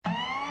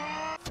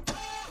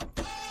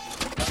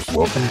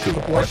Welcome to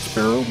the Black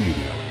Sparrow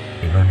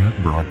Media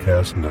Internet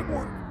Broadcast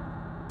Network.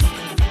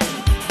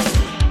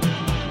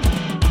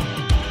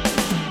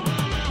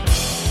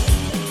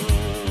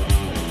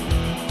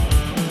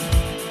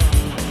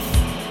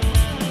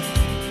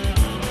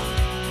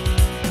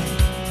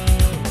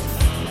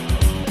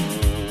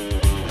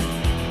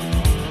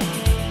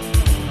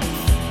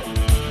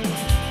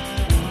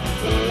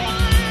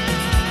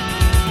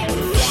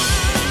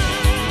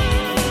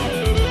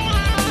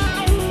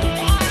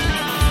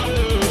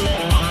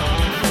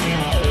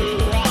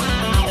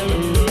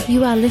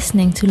 You are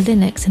listening to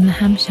Linux in the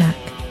Ham Shack.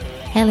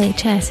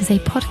 LHS is a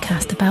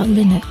podcast about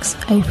Linux,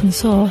 open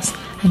source,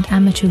 and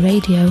amateur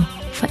radio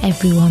for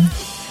everyone.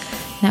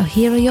 Now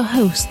here are your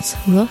hosts,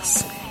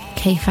 Russ,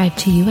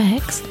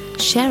 K52UX,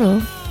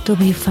 Cheryl,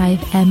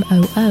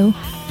 W5MOO,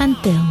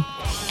 and Bill,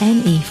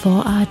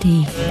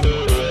 NE4RD.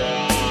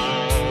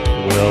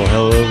 Well,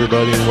 hello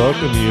everybody and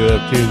welcome. You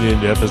have tuned in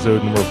to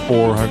episode number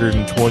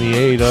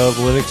 428 of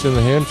Linux in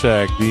the Ham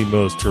Shack, the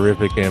most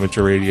terrific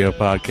amateur radio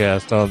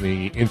podcast on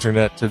the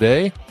internet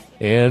today.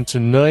 And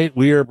tonight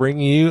we are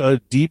bringing you a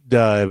deep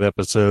dive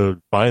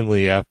episode,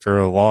 finally, after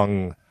a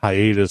long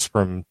hiatus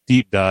from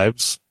deep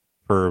dives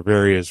for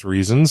various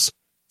reasons.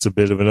 It's a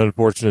bit of an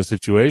unfortunate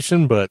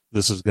situation, but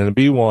this is going to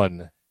be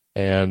one.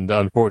 And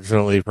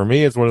unfortunately for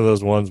me, it's one of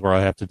those ones where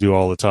I have to do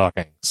all the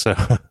talking. So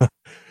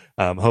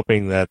I'm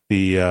hoping that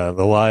the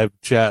live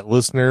chat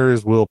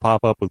listeners will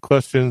pop up with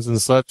questions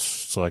and such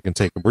so I can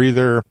take a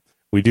breather.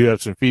 We do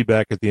have some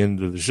feedback at the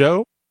end of the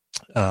show,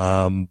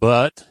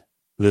 but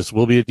this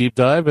will be a deep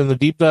dive. And the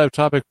deep dive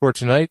topic for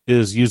tonight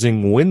is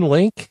using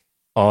WinLink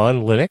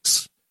on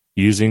Linux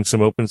using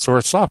some open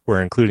source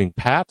software, including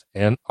PAT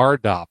and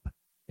RDOP.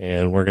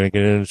 And we're going to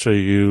get in and show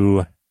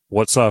you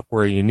what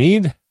software you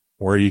need,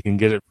 where you can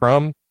get it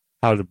from,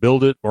 how to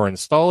build it or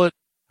install it,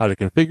 how to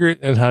configure it,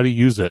 and how to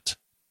use it.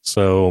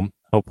 So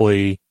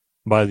hopefully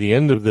by the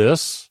end of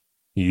this,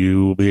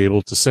 you will be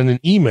able to send an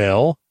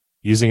email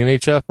using an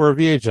HF or a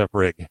VHF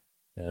rig.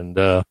 And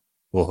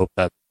we'll hope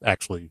that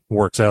actually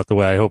works out the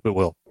way I hope it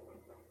will.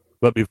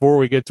 But before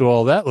we get to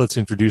all that, let's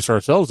introduce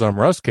ourselves. I'm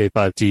Russ,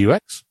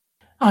 K52UX.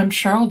 I'm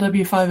Cheryl,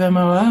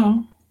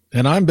 W5MOO.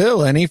 And I'm Bill,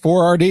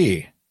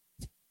 NE4RD.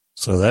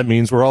 So that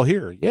means we're all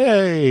here.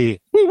 Yay!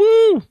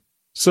 Woo-woo!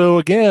 So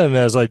again,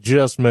 as I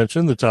just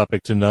mentioned, the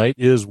topic tonight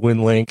is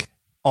WinLink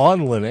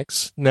on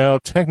Linux. Now,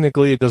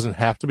 technically, it doesn't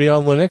have to be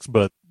on Linux,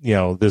 but, you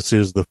know, this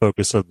is the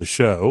focus of the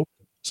show.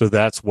 So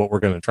that's what we're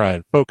going to try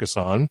and focus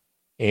on.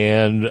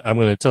 And I'm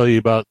going to tell you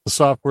about the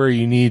software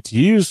you need to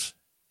use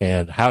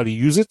and how to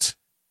use it.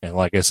 And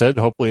like I said,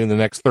 hopefully in the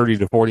next 30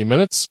 to 40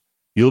 minutes,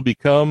 you'll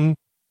become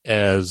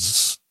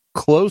as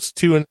close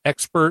to an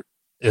expert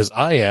as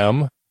I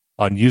am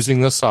on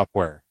using this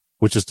software,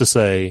 which is to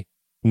say,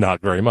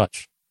 not very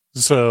much.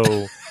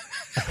 So...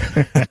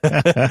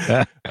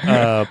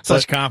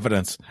 Such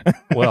confidence.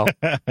 Well,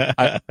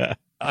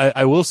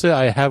 I will say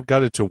I have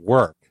got it to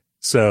work.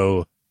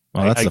 So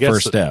that's the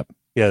first step.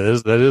 Yeah,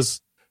 that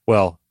is.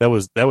 Well, that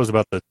was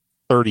about the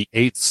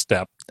 38th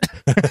step.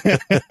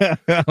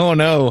 Oh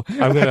no!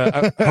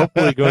 I'm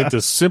hopefully going to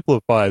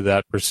simplify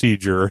that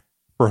procedure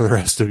for the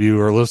rest of you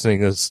who are listening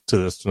to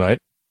this tonight.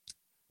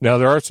 Now,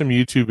 there are some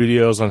YouTube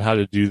videos on how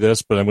to do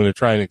this, but I'm going to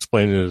try and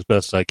explain it as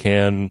best I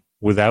can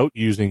without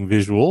using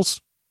visuals.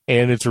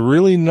 And it's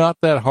really not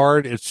that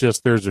hard. It's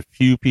just there's a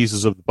few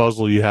pieces of the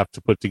puzzle you have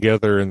to put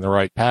together in the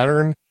right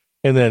pattern,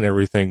 and then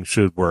everything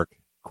should work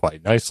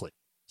quite nicely.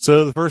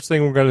 So the first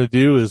thing we're going to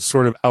do is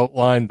sort of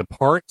outline the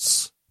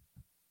parts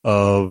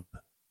of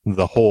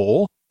the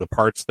whole, the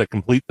parts that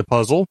complete the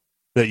puzzle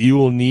that you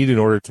will need in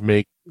order to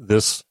make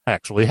this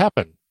actually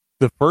happen.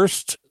 The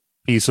first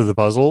piece of the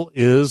puzzle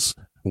is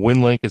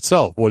WinLink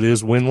itself. What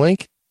is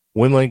WinLink?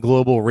 WinLink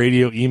Global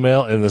Radio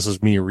Email, and this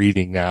is me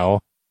reading now.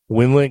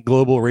 WinLink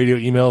Global Radio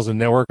Email is a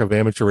network of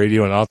amateur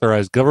radio and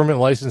authorized government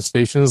licensed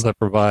stations that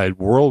provide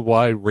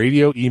worldwide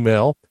radio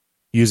email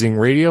using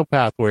radio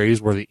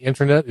pathways where the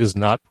internet is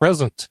not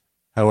present.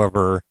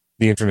 However,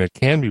 the internet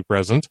can be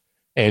present,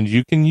 and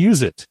you can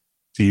use it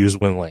to use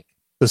WinLink.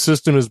 The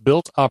system is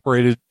built,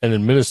 operated, and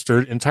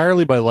administered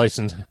entirely by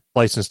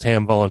licensed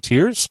ham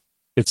volunteers.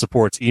 It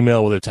supports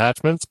email with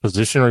attachments,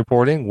 position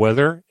reporting,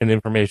 weather, and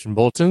information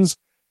bulletins,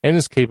 and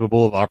is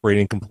capable of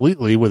operating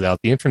completely without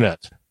the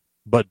internet,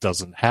 but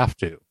doesn't have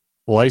to.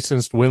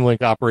 Licensed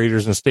WinLink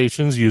operators and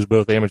stations use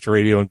both amateur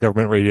radio and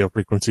government radio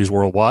frequencies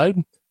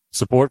worldwide.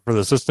 Support for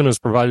the system is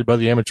provided by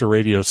the Amateur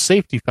Radio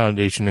Safety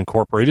Foundation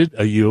Incorporated,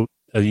 a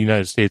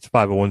United States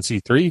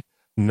 501c3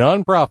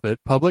 nonprofit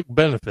public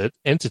benefit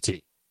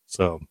entity.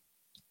 So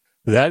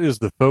that is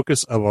the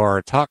focus of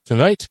our talk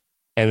tonight,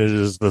 and it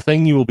is the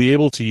thing you will be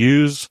able to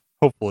use,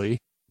 hopefully,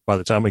 by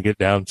the time we get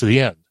down to the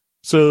end.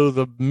 So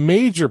the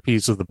major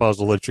piece of the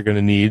puzzle that you're going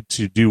to need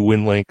to do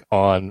WinLink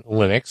on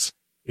Linux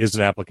is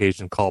an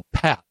application called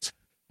PAT.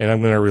 And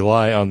I'm going to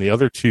rely on the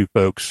other two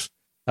folks,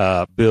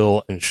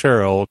 Bill and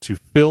Cheryl, to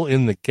fill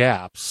in the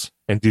gaps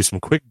and do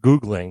some quick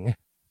Googling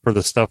for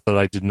the stuff that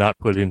I did not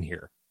put in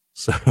here.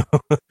 So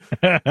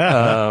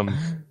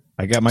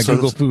I got my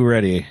Google Foo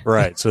ready.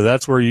 Right. So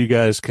that's where you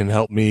guys can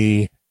help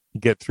me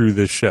get through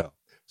this show.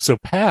 So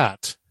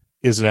PAT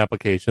is an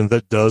application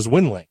that does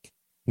WinLink.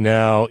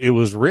 Now, it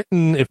was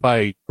written, if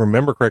I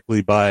remember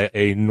correctly, by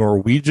a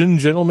Norwegian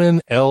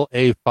gentleman,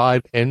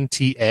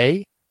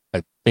 LA5NTA.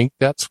 I think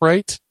that's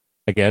right.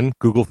 Again,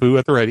 Google Foo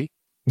at the ready.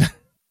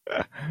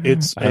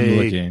 I'm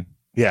looking.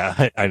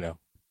 Yeah, I know.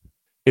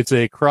 It's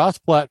a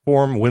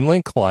cross-platform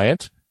WinLink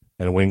client,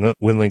 and a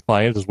WinLink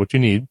client is what you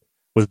need,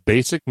 with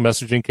basic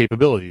messaging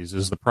capabilities.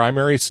 Is the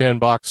primary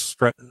sandbox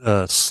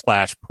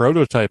 /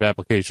 prototype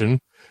application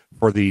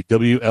for the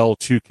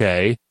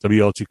WL2K.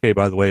 WL2K,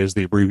 by the way, is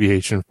the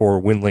abbreviation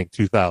for WinLink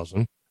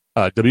 2000.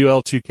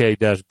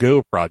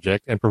 WL2K-Go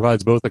project, and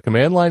provides both a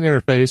command line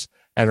interface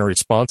and a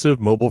responsive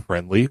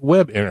mobile-friendly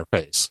web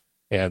interface.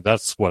 And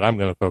that's what I'm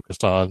going to focus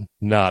on,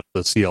 not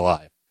the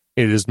CLI.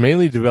 It is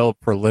mainly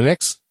developed for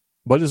Linux,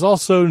 but is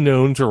also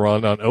known to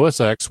run on OS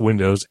X,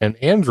 Windows, and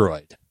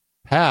Android.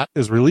 PAT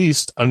is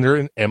released under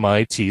an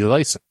MIT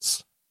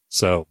license.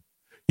 So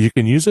you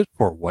can use it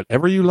for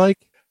whatever you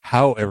like,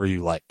 however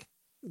you like.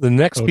 The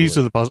next piece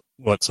of the puzzle,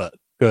 what's that?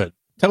 Good.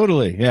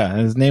 Totally. Yeah.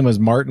 His name was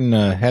Martin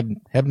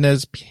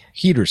Hebnes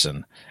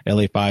Peterson,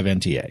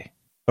 LA5NTA.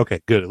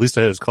 Okay, good. At least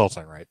I had his call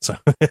sign right. So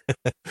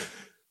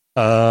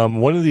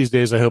one of these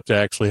days, I hope to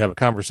actually have a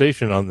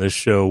conversation on this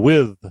show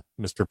with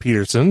Mr.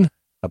 Peterson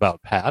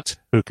about PAT,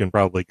 who can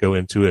probably go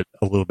into it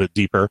a little bit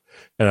deeper.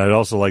 And I'd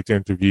also like to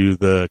interview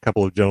the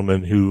couple of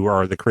gentlemen who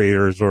are the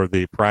creators or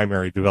the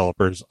primary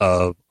developers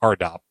of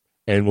RDOP.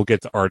 And we'll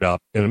get to RDOP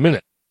in a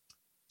minute.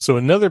 So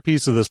another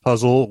piece of this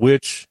puzzle,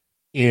 which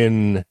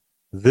in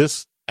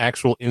this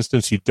actual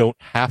instance you don't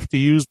have to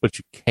use, but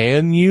you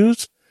can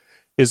use,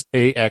 is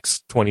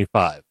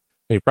AX25.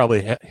 You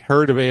probably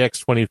heard of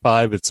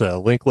AX25. It's a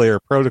link layer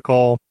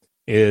protocol.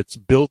 It's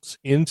built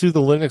into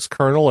the Linux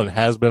kernel and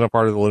has been a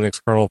part of the Linux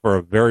kernel for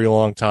a very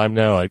long time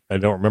now. I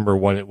don't remember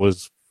when it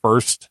was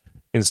first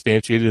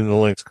instantiated in the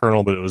Linux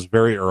kernel, but it was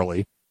very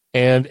early.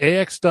 And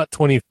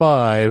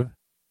AX.25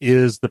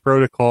 is the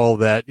protocol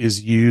that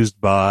is used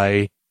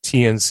by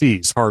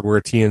TNCs, hardware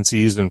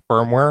TNCs and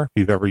firmware. If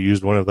you've ever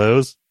used one of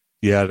those,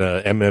 you had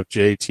a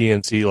MFJ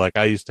TNC like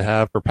I used to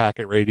have for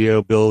packet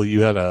radio. Bill,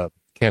 you had a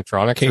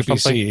Cantronics KPC, or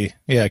something?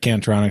 Yeah,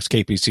 Cantronics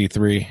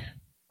KPC3.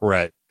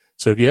 Right.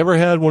 So if you ever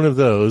had one of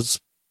those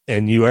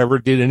and you ever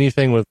did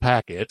anything with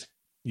packet,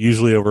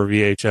 usually over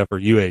VHF or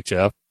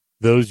UHF,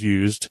 those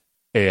used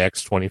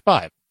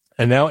AX25.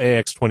 And now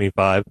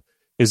AX25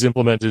 is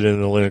implemented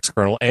in the Linux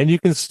kernel, and you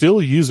can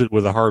still use it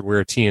with a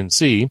hardware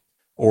TNC,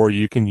 or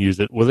you can use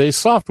it with a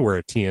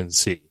software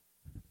TNC.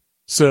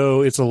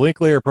 So it's a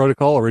link layer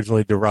protocol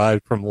originally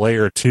derived from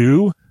layer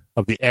 2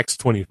 of the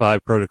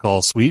X25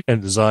 protocol suite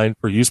and designed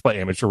for use by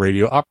amateur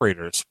radio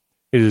operators.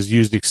 It is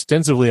used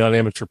extensively on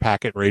amateur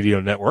packet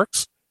radio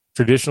networks.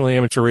 Traditionally,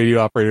 amateur radio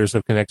operators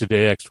have connected to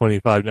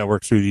AX25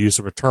 networks through the use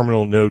of a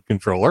terminal node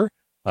controller,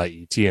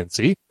 i.e.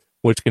 TNC,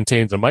 which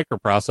contains a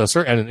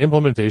microprocessor and an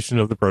implementation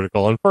of the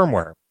protocol and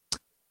firmware.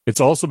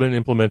 It's also been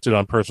implemented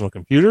on personal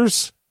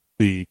computers.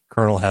 The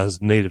kernel has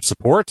native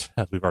support,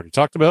 as we've already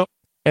talked about,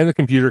 and the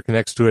computer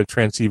connects to a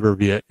transceiver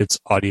via its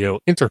audio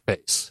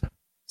interface.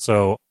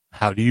 So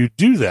how do you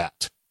do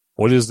that?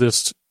 What is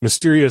this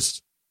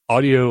mysterious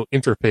audio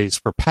interface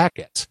for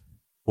packet?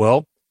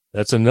 Well,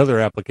 that's another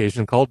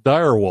application called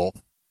Direwolf.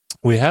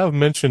 We have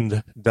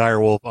mentioned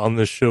Direwolf on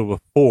this show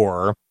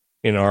before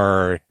in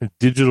our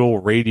digital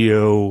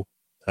radio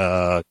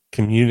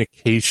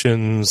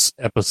communications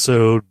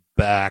episode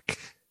back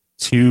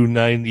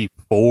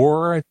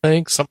 294, I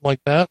think, something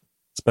like that.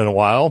 It's been a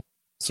while.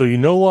 So you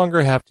no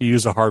longer have to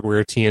use a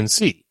hardware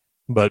TNC.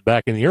 But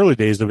back in the early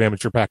days of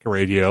amateur packet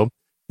radio,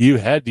 you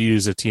had to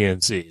use a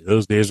TNC.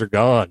 Those days are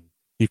gone.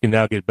 You can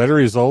now get better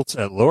results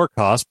at lower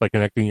cost by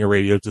connecting your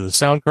radio to the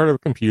sound card of a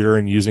computer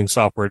and using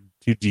software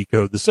to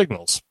decode the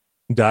signals.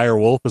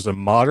 Direwolf is a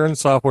modern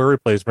software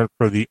replacement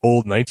for the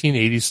old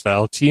 1980s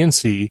style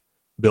TNC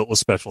built with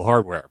special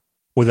hardware.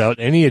 Without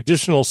any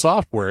additional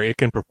software, it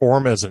can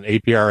perform as an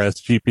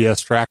APRS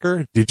GPS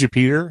tracker,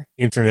 digipeater,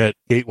 Internet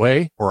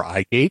Gateway, or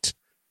iGate,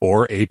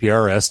 or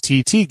APRS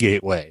TT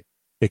Gateway.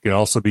 It can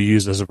also be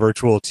used as a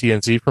virtual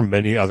TNC for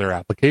many other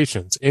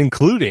applications,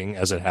 including,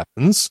 as it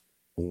happens,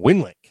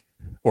 WinLink,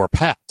 or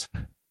PAT.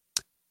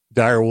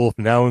 Direwolf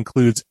now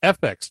includes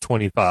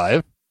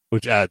FX25,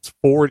 which adds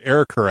forward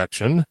error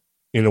correction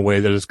in a way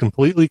that is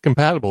completely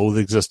compatible with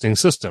existing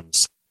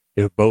systems.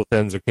 If both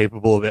ends are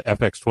capable of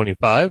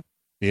FX25,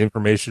 the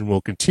information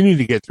will continue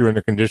to get through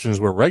under conditions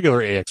where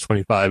regular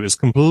AX25 is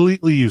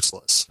completely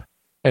useless.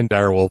 And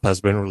Direwolf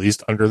has been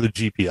released under the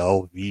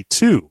GPL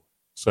v2.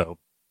 So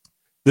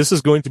this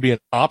is going to be an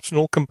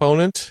optional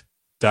component,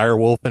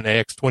 Direwolf and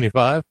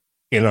AX25,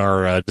 in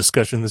our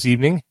discussion this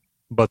evening.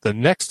 But the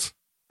next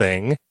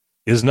thing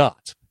is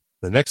not.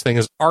 The next thing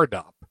is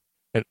RDOP.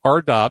 And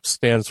RDOP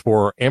stands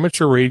for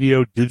Amateur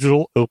Radio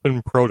Digital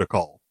Open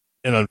Protocol.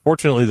 And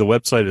unfortunately, the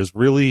website is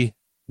really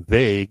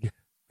vague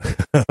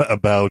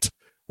about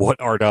what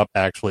RDOP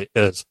actually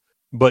is.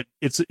 But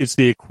it's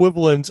the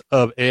equivalent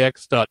of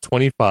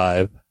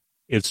AX.25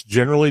 It's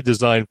generally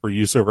designed for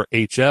use over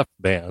HF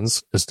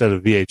bands instead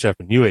of VHF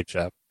and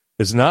UHF.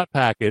 It's not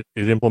Packet.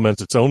 It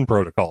implements its own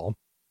protocol.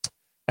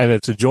 And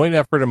it's a joint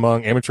effort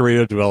among amateur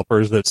radio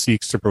developers that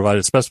seeks to provide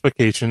a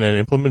specification and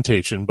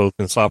implementation, both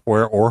in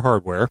software or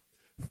hardware,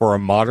 for a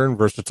modern,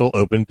 versatile,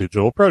 open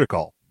digital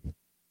protocol.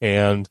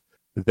 And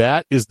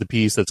that is the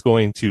piece that's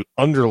going to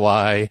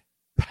underlie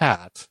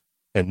PAT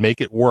and make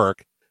it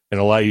work and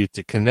allow you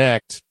to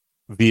connect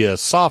via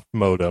soft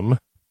modem,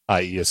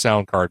 i.e. a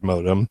sound card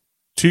modem,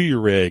 to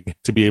your rig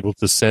to be able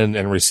to send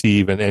and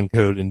receive and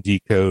encode and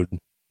decode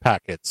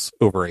packets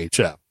over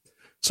HF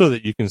so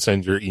that you can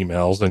send your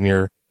emails and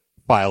your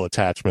file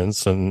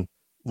attachments and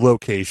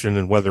location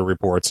and weather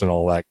reports and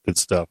all that good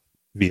stuff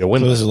via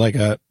Windows. So this is like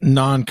a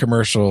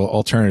non-commercial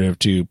alternative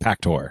to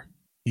Pactor.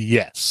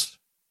 Yes,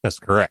 that's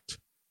correct.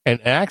 And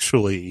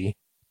actually,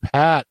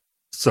 PAT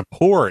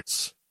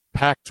supports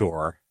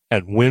Pactor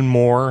and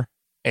Winmore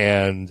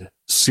and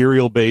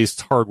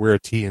serial-based hardware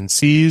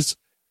TNCs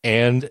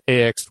and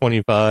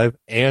AX25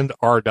 and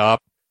RDOP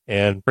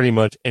and pretty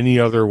much any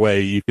other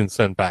way you can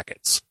send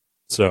packets.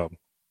 So,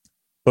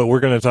 but we're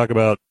going to talk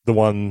about the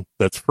one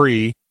that's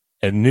free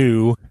and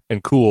new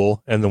and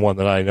cool and the one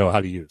that I know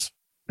how to use.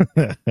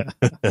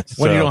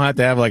 When you don't have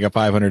to have like a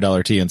 $500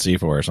 TNC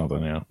for or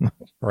something, yeah.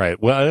 Right.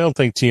 Well, I don't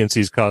think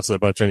TNCs cost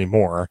that much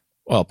anymore.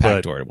 Well,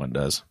 Pactor one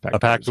does. A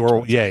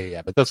Pactor,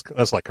 yeah. But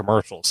that's like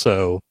commercial.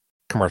 So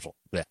commercial,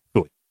 yeah.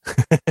 Cool.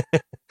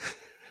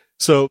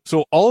 So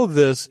all of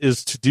this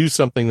is to do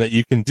something that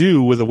you can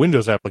do with a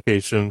Windows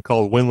application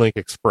called WinLink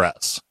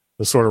Express.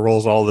 It sort of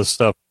rolls all this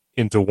stuff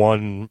into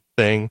one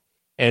thing,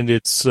 and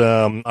it's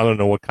I don't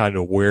know what kind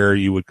of ware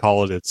you would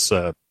call it. It's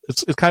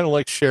kind of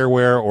like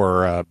shareware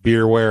or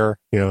beerware.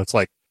 You know, it's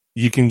like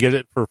you can get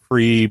it for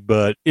free,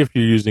 but if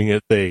you're using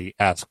it, they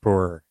ask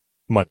for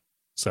money.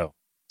 So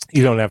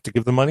you don't have to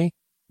give them money,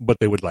 but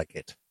they would like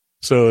it.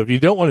 So if you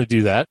don't want to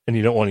do that and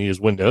you don't want to use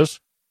Windows,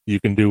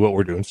 you can do what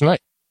we're doing tonight.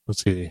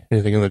 Let's see.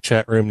 Anything in the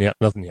chat room? Yeah,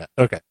 nothing yet.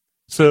 Okay.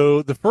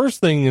 So the first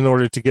thing in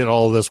order to get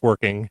all of this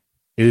working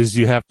is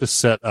you have to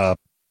sign up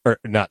for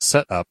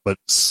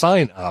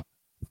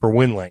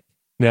WinLink.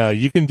 Now,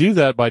 you can do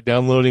that by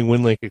downloading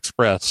WinLink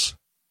Express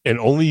and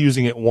only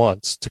using it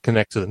once to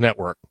connect to the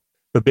network.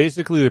 But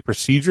basically, the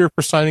procedure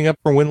for signing up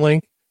for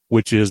WinLink,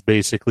 which is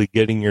basically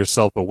getting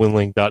yourself a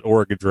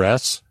winlink.org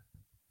address.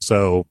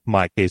 So, in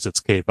my case,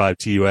 it's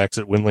K5TUX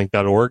at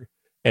winlink.org.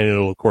 And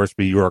it'll, of course,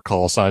 be your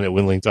call sign at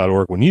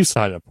winlink.org when you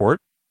sign up for it.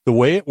 The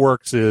way it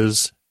works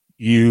is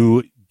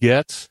you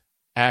get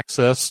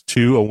access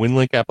to a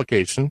WinLink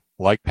application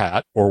like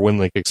PAT or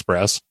WinLink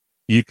Express.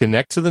 You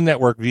connect to the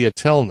network via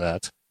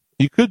Telnet.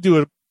 You could do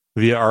it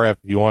via RF if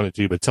you wanted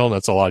to, but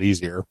Telnet's a lot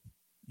easier.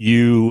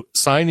 You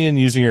sign in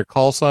using your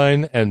call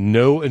sign and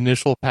no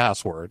initial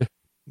password.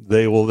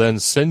 They will then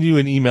send you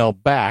an email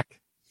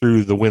back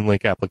through the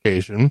WinLink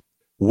application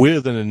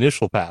with an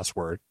initial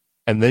password.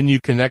 And then you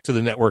connect to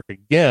the network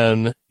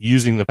again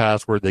using the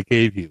password they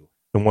gave you.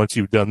 And once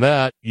you've done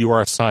that, you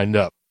are signed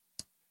up.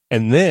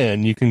 And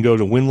then you can go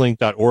to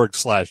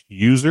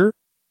winlink.org/user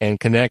and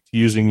connect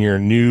using your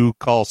new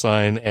call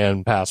sign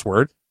and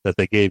password that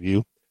they gave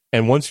you.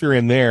 And once you're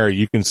in there,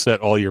 you can set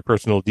all your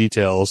personal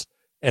details,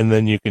 and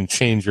then you can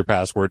change your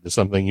password to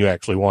something you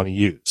actually want to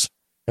use.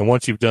 And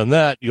once you've done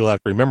that, you'll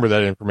have to remember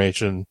that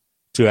information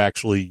to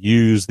actually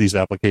use these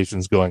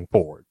applications going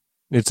forward.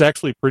 It's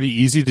actually pretty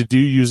easy to do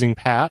using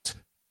PAT,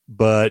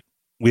 but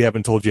we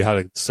haven't told you how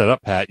to set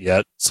up PAT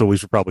yet, so we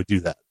should probably do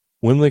that.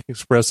 WinLink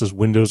Express is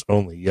Windows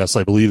only. Yes,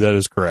 I believe that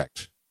is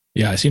correct.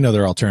 Yeah, I see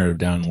another alternative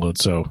download,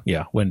 so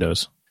yeah,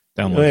 Windows.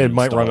 Download it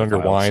might run under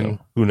Wine,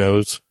 so. Who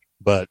knows?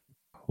 But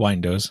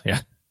Windows,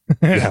 yeah.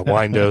 Yeah,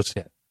 Windows,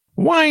 yeah.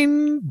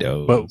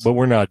 Windows. But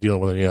we're not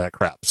dealing with any of that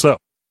crap. So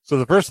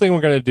the first thing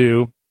we're going to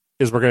do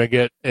is we're going to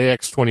get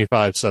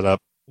AX25 set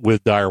up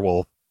with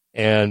Direwolf,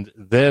 and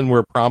then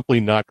we're promptly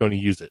not going to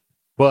use it.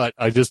 But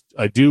I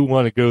do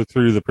want to go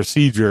through the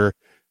procedure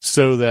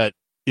so that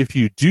if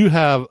you do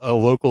have a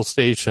local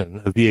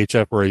station, a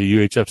VHF or a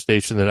UHF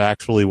station that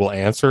actually will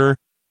answer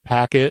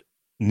packet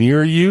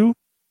near you,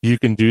 you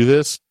can do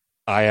this.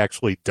 I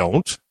actually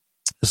don't.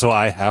 So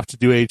I have to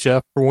do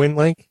HF for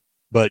WinLink,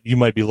 but you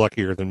might be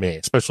luckier than me,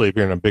 especially if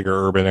you're in a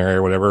bigger urban area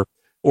or whatever,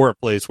 or a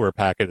place where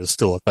packet is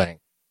still a thing.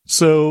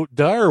 So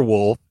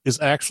Direwolf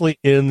is actually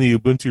in the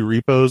Ubuntu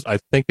repos. I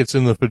think it's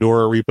in the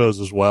Fedora repos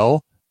as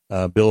well.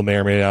 Bill may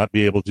or may not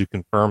be able to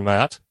confirm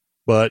that.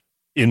 But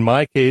in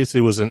my case,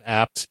 it was an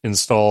apt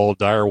install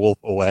Direwolf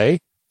OA.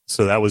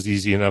 So that was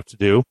easy enough to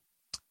do.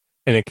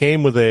 And it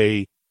came with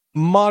a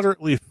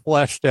moderately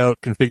fleshed out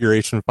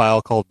configuration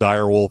file called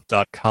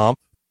direwolf.conf,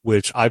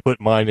 which I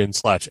put mine in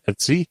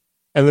 /etc.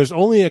 And there's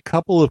only a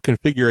couple of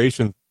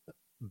configuration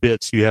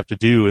bits you have to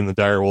do in the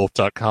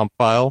direwolf.conf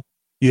file.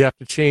 You have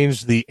to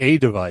change the A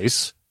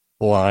device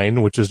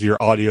line, which is your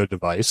audio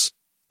device,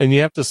 and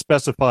you have to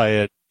specify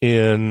it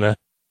in,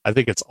 I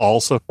think it's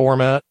ALSA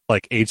format,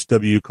 like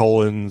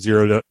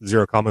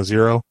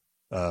HW:0:0.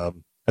 I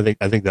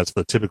think that's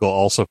the typical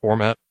ALSA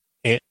format.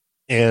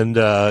 And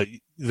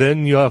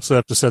then you also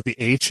have to set the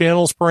A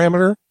channels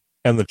parameter,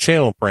 and the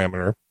channel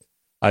parameter.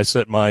 I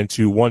set mine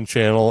to 1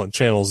 channel and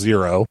channel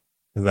 0,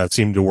 and that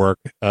seemed to work.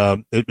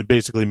 It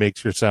basically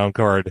makes your sound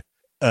card,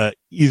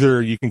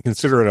 either you can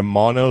consider it a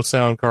mono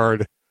sound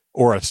card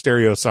or a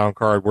stereo sound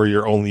card where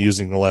you're only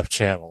using the left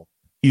channel.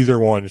 Either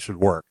one should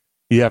work.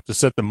 You have to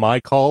set the my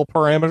call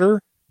parameter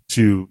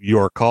to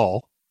your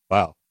call.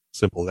 Wow,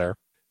 simple there.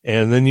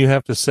 And then you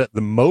have to set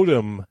the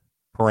modem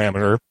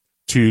parameter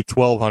to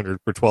 1200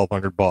 for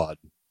 1200 baud,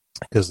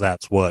 because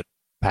that's what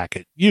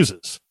Packet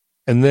uses.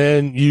 And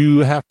then you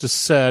have to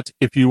set,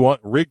 if you want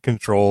rig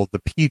control, the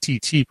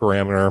PTT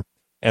parameter.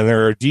 And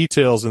there are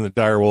details in the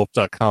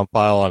direwolf.com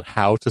file on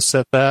how to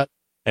set that.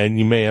 And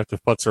you may have to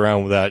futz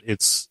around with that.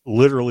 It's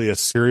literally a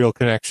serial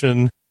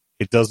connection.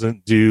 It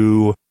doesn't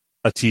do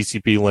a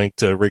TCP link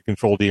to rig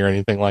control D or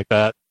anything like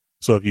that.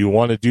 So if you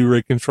want to do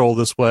rig control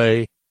this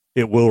way,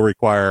 it will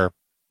require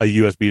a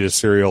USB to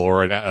serial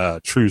or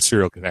a true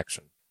serial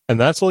connection. And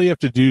that's all you have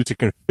to do to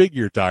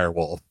configure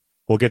Direwolf.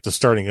 We'll get to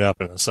starting it up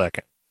in a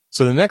second.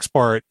 So the next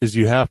part is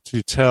you have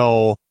to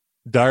tell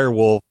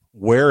Direwolf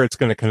where it's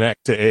going to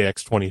connect to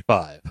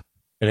AX25.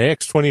 And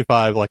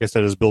AX25, like I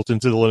said, is built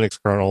into the Linux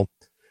kernel.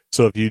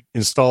 So if you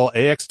install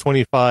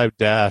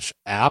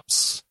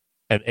AX25-apps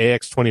and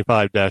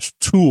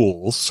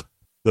AX25-tools,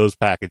 those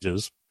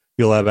packages,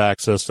 you'll have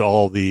access to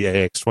all the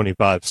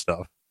AX25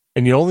 stuff.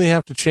 And you only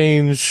have to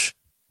change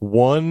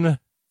one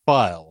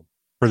file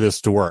for this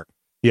to work.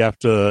 You have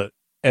to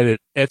edit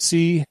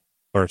Etsy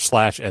or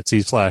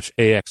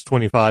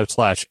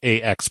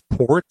 /Etsy/AX25/AX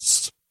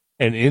ports.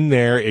 And in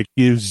there, it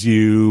gives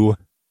you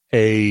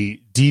a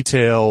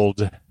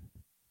detailed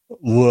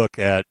look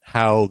at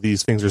how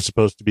these things are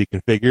supposed to be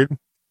configured.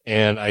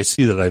 And I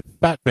see that I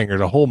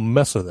fat-fingered a whole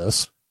mess of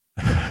this.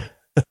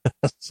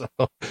 So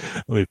let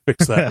me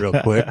fix that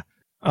real quick.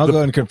 I'll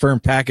go and confirm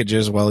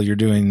packages while you're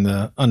doing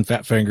the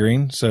unfat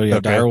fingering. So yeah,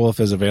 Okay.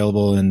 Direwolf is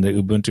available in the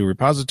Ubuntu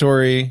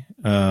repository,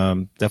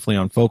 definitely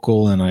on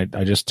Focal, and I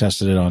just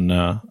tested it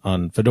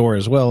on Fedora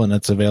as well, and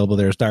it's available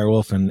there as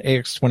Direwolf, and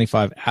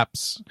AX25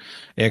 apps,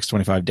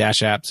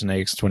 AX25-apps, and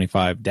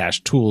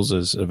AX25-tools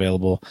is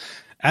available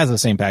as the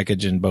same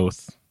package in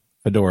both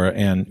Fedora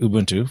and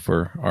Ubuntu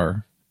for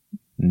our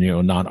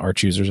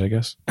non-Arch users, I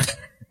guess.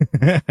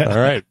 All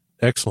right.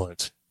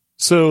 Excellent.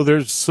 So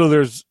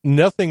there's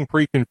nothing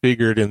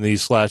pre-configured in the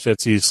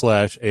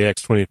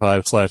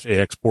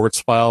 /Etsy/AX25/AX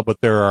ports file, but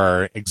there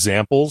are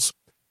examples,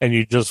 and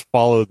you just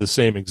follow the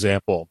same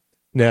example.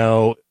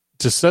 Now,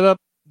 to set up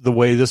the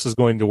way this is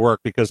going to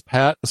work, because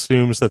Pat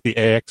assumes that the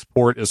AX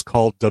port is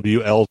called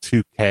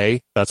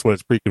WL2K, that's what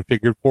it's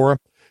pre-configured for.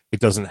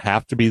 It doesn't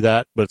have to be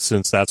that, but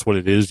since that's what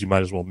it is, you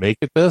might as well make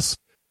it this.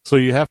 So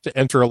you have to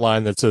enter a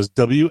line that says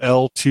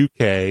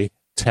WL2K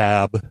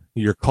tab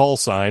your call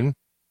sign,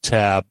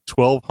 tab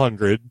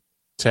 1200,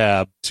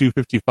 tab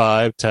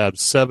 255, tab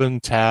 7,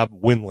 tab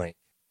WinLink.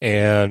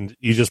 And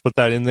you just put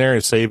that in there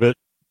and save it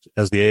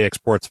as the AX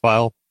ports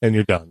file, and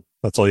you're done.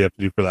 That's all you have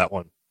to do for that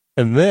one.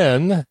 And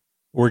then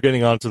we're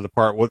getting on to the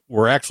part what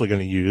we're actually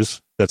going to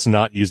use that's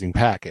not using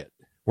Packet.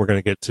 We're going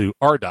to get to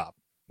RDOP.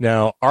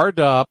 Now,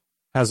 RDOP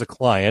has a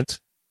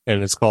client,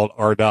 and it's called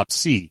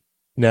RDOP-C.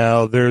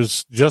 Now,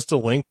 there's just a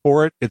link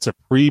for it. It's a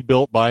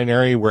pre-built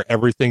binary where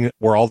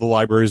all the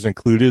libraries are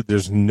included.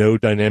 There's no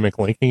dynamic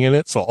linking in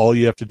it. So all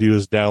you have to do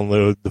is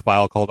download the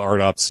file called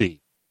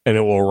RDOP-C, and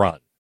it will run.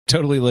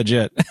 Totally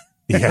legit.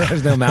 Yeah.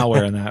 There's no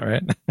malware in that,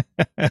 right?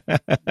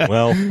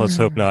 Well, let's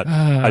hope not.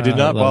 I did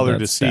not love bother that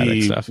to static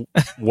see stuff.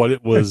 what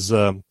it was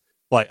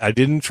like. I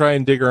didn't try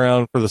and dig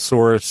around for the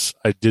source.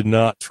 I did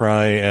not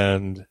try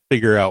and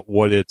figure out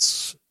what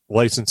its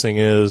licensing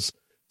is.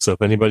 So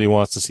if anybody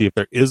wants to see if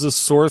there is a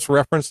source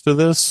reference to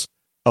this,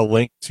 a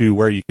link to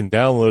where you can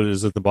download it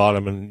is at the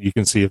bottom, and you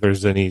can see if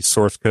there's any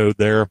source code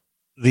there.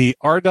 The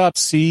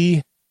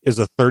RDOP-C is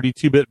a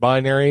 32-bit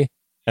binary,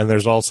 and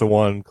there's also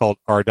one called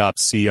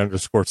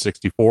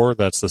RDOP-C_64.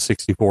 That's the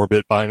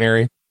 64-bit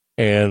binary.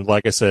 And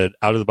like I said,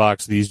 out of the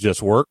box, these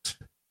just worked.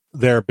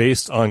 They're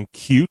based on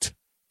Qt.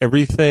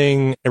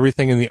 Everything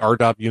in the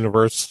RDOP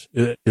universe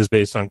is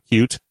based on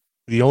Qt.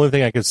 The only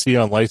thing I can see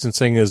on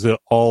licensing is that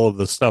all of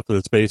the stuff that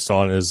it's based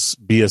on is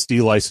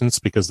BSD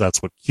licensed, because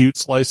that's what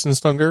Qt's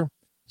licensed under.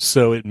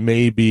 So it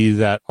may be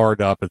that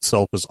RDOP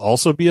itself is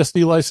also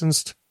BSD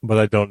licensed, but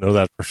I don't know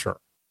that for sure.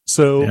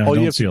 So Yeah, I all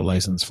you don't have see a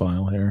license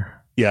file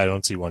here. yeah, I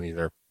don't see one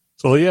either.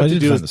 So all you I have to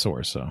did do find is the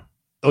source, so.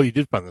 oh, you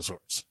did find the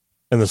source,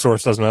 and the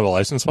source doesn't have a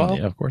license file.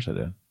 Yeah, of course I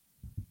did.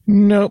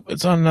 Nope,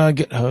 it's on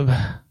GitHub,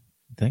 I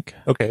think.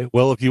 Okay,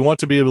 well, if you want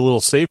to be a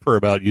little safer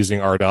about using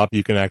RDOP,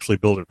 you can actually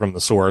build it from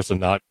the source and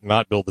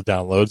not build the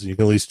downloads. You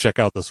can at least check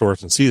out the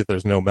source and see that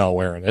there's no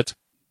malware in it.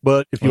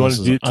 But if you want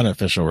to do an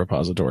unofficial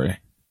repository.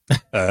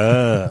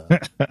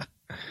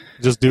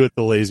 just do it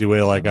the lazy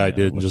way like I Yeah,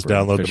 did and look just for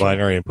download official. the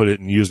binary and put it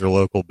in user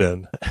local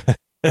bin.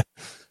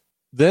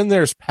 Then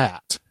there's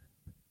PAT,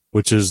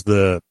 which is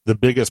the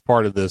biggest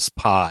part of this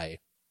pie.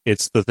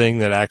 It's the thing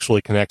that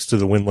actually connects to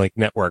the WinLink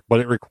network,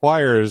 but it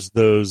requires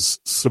those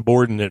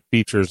subordinate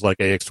features like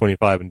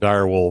AX25 and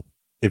Direwolf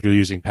if you're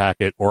using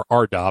Packet, or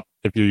RDOP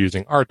if you're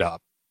using RDOP.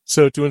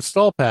 So to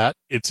install PAT,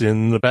 it's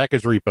in the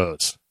package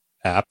repos.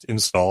 Apt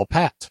install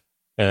PAT.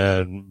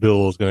 And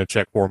Bill is going to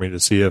check for me to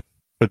see if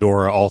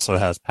Fedora also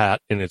has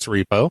PAT in its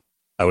repo.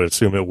 I would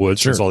assume it would,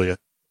 since all the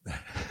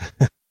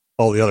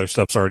other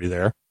stuff's already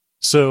there.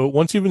 So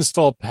once you've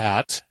installed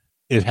PAT,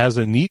 it has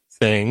a neat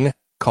thing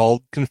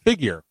called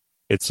configure.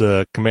 It's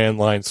a command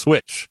line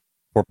switch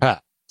for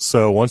PAT.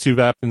 So once you've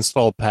apt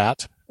installed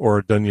PAT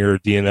or done your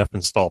DNF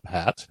install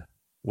PAT,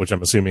 which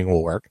I'm assuming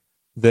will work,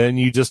 then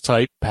you just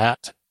type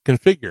PAT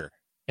configure.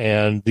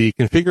 And the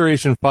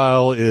configuration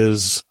file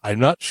is, I'm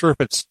not sure if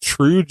it's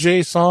true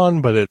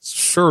JSON, but it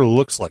sure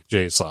looks like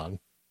JSON.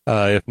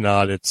 If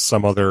not, it's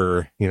some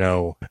other,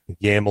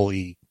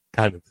 YAML-y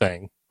kind of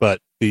thing.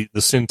 But the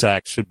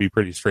syntax should be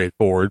pretty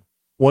straightforward.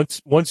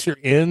 Once you're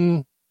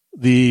in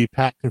the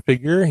PAT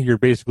configure, you're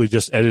basically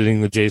just editing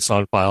the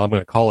JSON file. I'm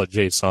going to call it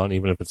JSON,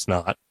 even if it's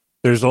not.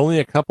 There's only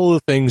a couple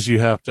of things you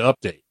have to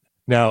update.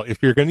 Now,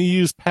 if you're going to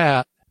use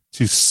PAT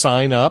to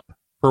sign up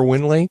for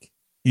WinLink,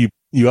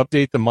 you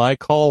update the My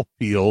Call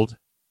field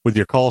with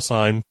your call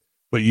sign,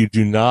 but you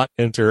do not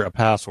enter a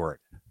password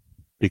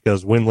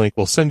because WinLink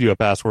will send you a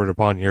password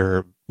upon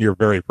your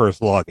very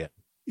first login.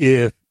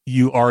 If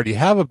you already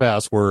have a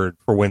password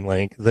for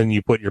WinLink, then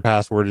you put your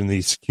password in the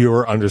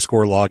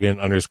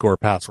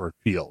secure_login_password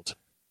field.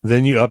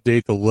 Then you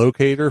update the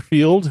locator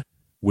field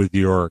with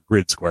your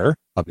grid square,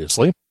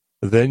 obviously.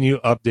 Then you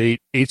update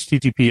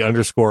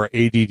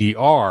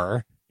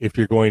HTTP_ADDR if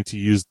you're going to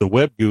use the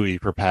web GUI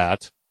for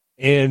PAT,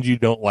 and you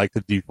don't like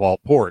the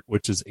default port,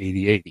 which is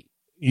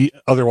 8080.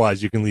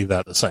 Otherwise, you can leave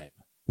that the same.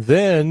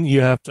 Then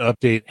you have to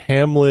update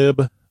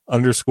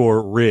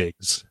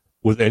hamlib_rigs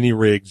with any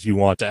rigs you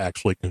want to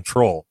actually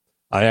control.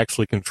 I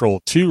actually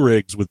control 2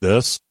 rigs with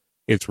this.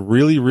 It's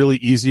really, really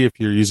easy if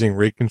you're using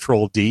rig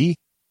control D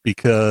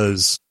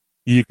because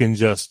you can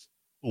just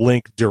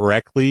link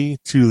directly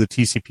to the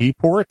TCP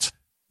port.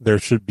 There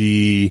should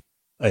be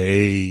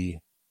a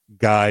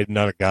guide,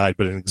 not a guide,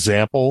 but an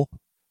example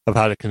of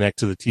how to connect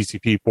to the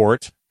TCP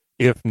port.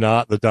 If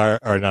not, the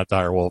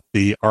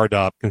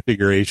RDOP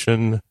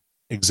configuration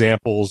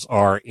examples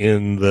are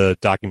in the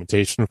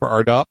documentation for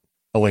RDOP.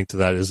 A link to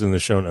that is in the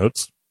show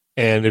notes.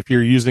 And if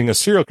you're using a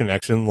serial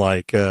connection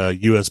like a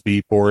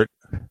USB port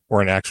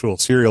or an actual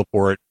serial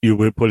port, you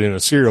would put in a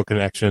serial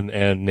connection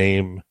and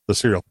name the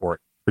serial port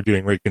for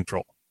doing rig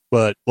control.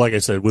 But like I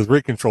said, with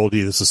rig control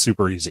D, this is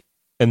super easy.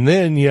 And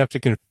then you have to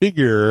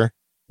configure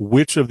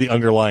which of the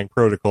underlying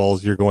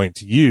protocols you're going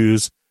to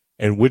use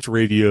and which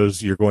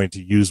radios you're going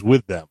to use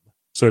with them.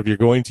 So if you're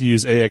going to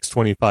use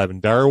AX25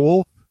 and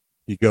Direwolf,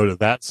 you go to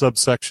that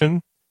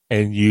subsection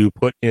and you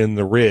put in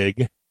the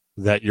rig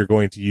that you're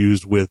going to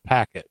use with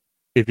Packet.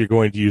 If you're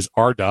going to use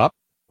RDOP,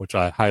 which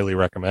I highly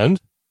recommend,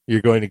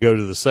 you're going to go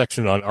to the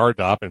section on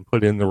RDOP and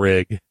put in the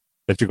rig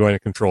that you're going to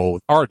control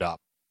with RDOP.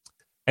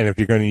 And if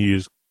you're going to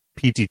use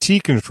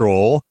PTT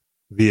control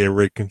via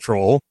rig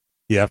control,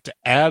 you have to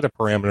add a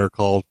parameter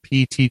called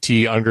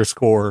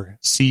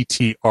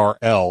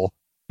PTT_CTRL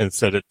and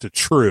set it to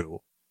true.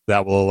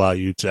 That will allow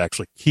you to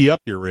actually key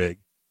up your rig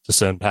to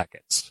send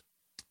packets.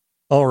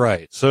 All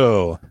right.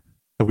 So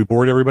have we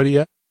bored everybody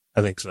yet?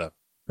 I think so.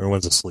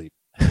 Everyone's asleep.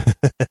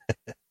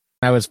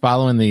 I was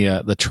following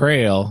the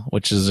trail,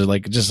 which is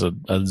like just a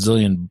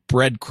zillion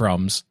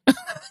breadcrumbs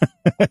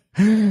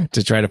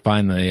to try to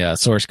find the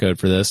source code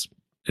for this.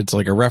 It's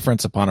like a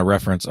reference upon a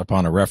reference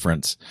upon a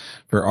reference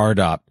for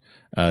RDOP.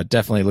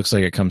 Definitely looks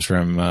like it comes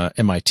from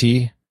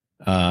MIT.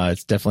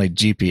 It's definitely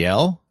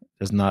GPL.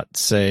 Does not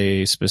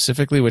say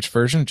specifically which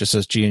version. It just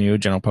says GNU,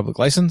 General Public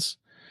License.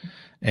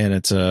 And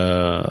it's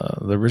the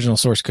original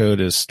source code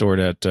is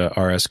stored at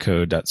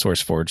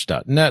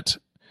rscode.sourceforge.net.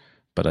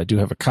 But I do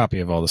have a copy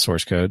of all the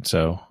source code,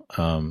 so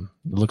it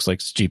looks like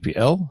it's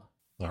GPL.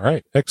 All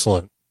right,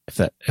 excellent. If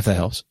that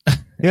helps.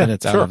 Yeah, and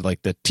it's out of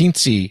like the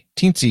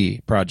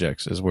Teensy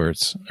projects is where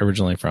it's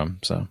originally from.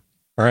 So.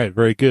 All right,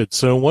 very good.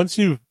 So once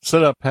you've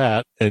set up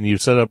PAT and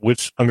you've set up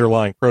which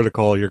underlying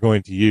protocol you're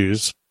going to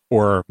use,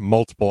 or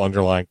multiple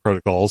underlying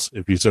protocols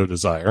if you so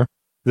desire,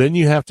 then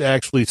you have to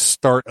actually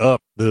start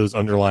up those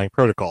underlying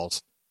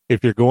protocols.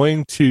 If you're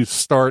going to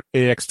start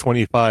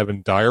AX25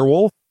 and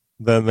Direwolf,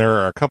 then there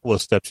are a couple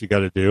of steps you got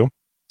to do.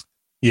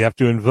 You have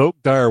to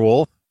invoke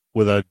Direwolf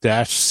with a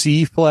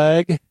 -C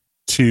flag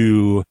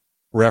to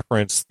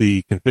reference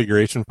the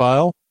configuration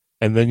file,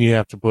 and then you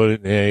have to put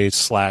in a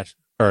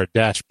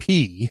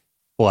 -P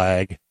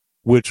flag,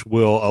 which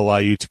will allow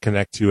you to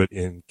connect to it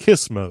in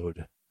KISS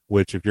mode,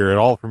 which if you're at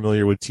all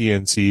familiar with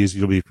TNCs,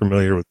 you'll be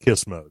familiar with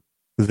KISS mode.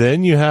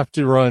 Then you have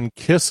to run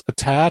KISS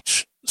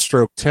attach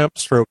 /temp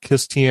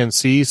 /KISS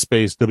TNC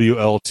space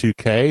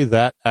WL2K.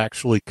 That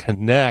actually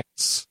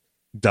connects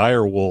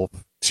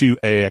Direwolf to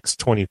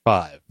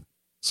AX25.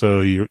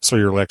 So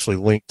you're actually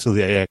linked to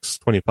the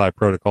AX25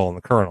 protocol in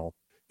the kernel.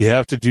 You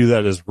have to do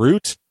that as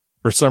root.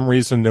 For some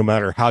reason, no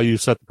matter how you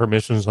set the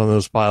permissions on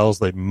those files,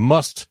 they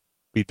must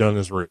be done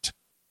as root.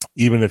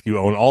 Even if you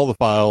own all the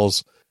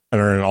files and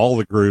are in all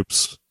the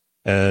groups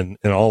and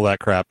all that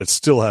crap, it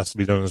still has to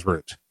be done as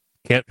root.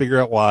 Can't figure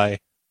out why,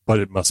 but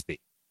it must be.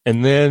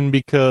 And then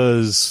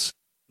because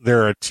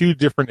there are two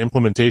different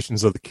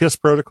implementations of the KISS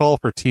protocol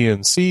for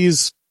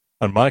TNCs.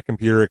 On my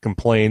computer, it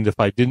complained if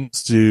I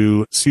didn't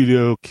do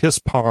sudo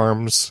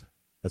kissparms,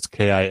 that's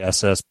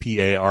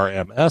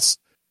KISSPARMS,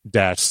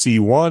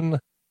 -C1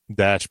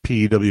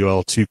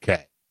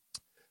 -PWL2K.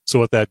 So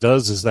what that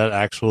does is that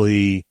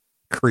actually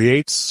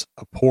creates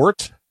a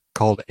port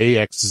called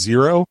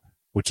AX0,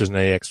 which is an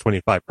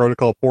AX25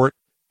 protocol port,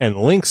 and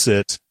links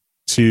it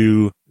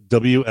to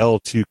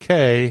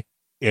WL2K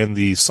in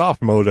the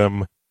soft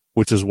modem,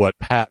 which is what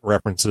PAT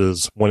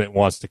references when it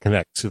wants to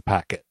connect to the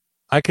packet.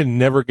 I can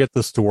never get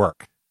this to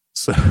work.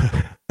 So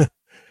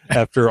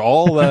after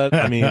all that,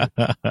 I mean,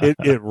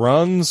 it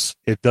runs,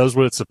 it does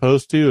what it's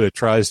supposed to, it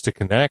tries to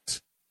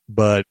connect,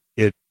 but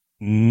it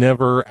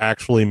never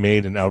actually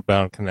made an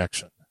outbound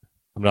connection.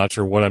 I'm not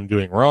sure what I'm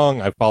doing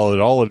wrong. I followed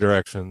all the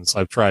directions.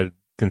 I've tried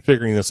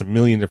configuring this a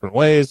million different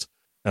ways,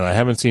 and I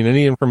haven't seen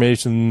any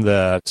information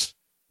that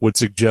would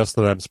suggest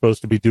that I'm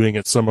supposed to be doing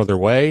it some other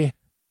way.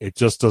 It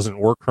just doesn't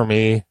work for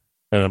me,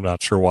 and I'm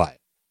not sure why.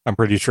 I'm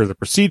pretty sure the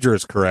procedure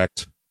is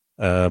correct.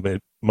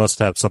 It must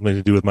have something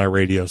to do with my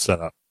radio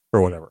setup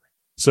or whatever.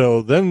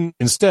 So then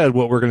instead,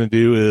 what we're going to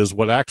do is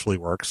what actually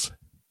works,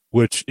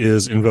 which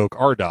is invoke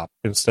RDOP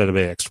instead of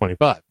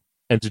AX25.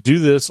 And to do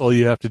this, all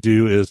you have to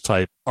do is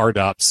type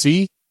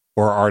RDOP-C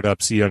or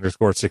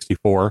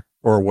RDOP-C_64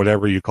 or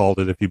whatever you called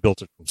it if you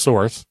built it from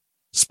source.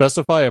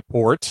 Specify a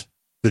port.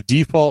 The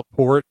default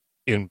port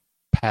in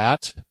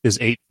PAT is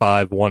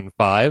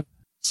 8515,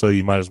 so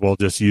you might as well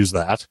just use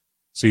that.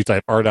 So you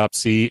type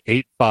RDOP-C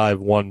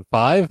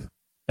 8515,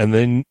 and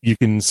then you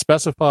can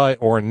specify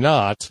or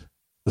not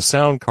the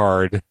sound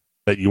card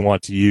that you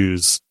want to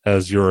use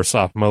as your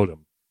soft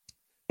modem.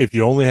 If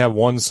you only have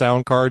one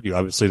sound card, you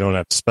obviously don't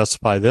have to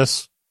specify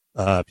this.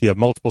 If you have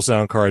multiple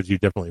sound cards, you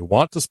definitely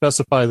want to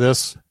specify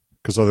this,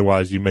 because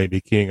otherwise you may be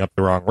keying up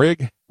the wrong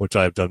rig, which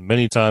I've done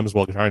many times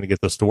while trying to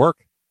get this to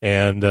work.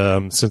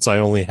 And since I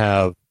only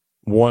have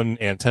one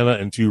antenna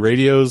and two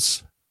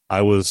radios,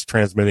 I was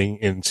transmitting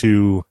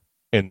into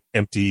an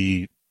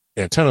empty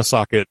antenna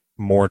socket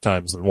more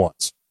times than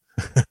once.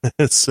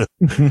 So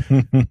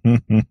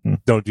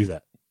don't do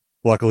that.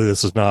 Luckily,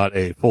 this is not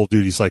a full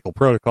duty cycle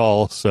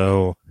protocol,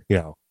 so,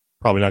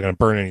 probably not going to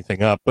burn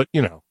anything up, but,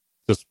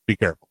 just be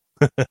careful.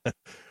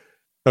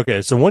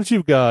 Okay, so once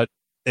you've got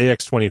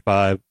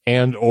AX25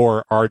 and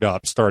or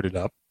RDOP started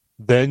up,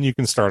 then you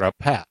can start up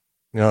PAT.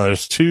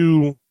 There's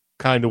two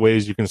kind of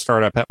ways you can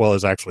start up PAT. Well,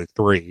 there's actually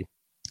three.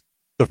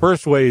 The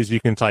first way is you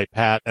can type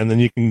PAT, and then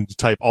you can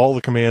type all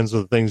the commands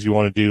of the things you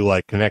want to do,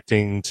 like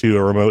connecting to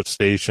a remote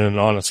station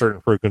on a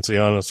certain frequency,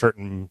 on a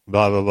certain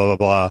blah, blah, blah, blah,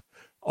 blah,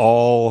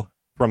 all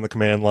from the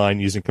command line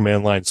using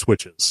command line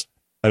switches.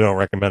 I don't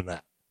recommend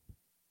that.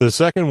 The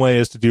second way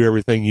is to do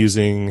everything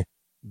using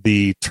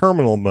the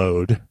terminal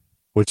mode,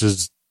 which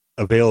is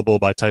available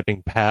by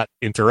typing PAT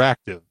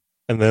interactive.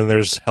 And then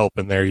there's help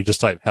in there. You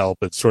just type help.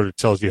 It sort of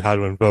tells you how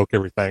to invoke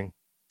everything.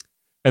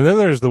 And then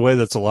there's the way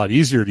that's a lot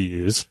easier to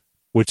use,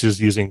 which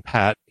is using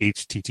PAT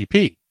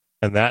HTTP.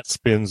 And that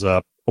spins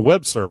up a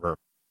web server.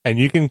 And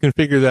you can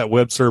configure that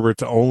web server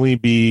to only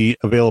be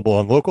available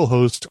on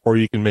localhost, or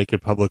you can make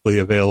it publicly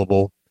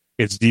available.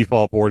 Its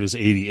default port is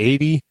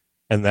 8080,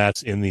 and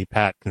that's in the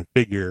PAT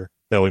configure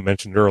that we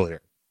mentioned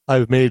earlier.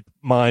 I've made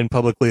mine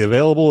publicly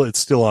available. It's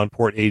still on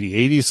port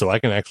 8080, so I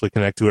can actually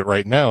connect to it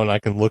right now, and I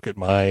can look at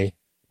my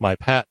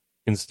PAT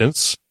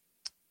instance,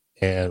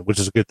 and which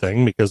is a good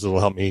thing because it'll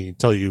help me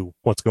tell you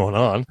what's going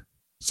on.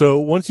 So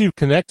once you've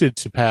connected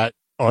to PAT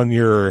on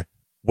your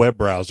web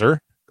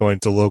browser,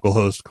 going to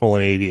localhost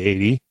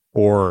 :8080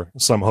 or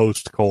some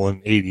host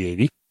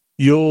 :8080,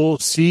 you'll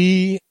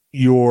see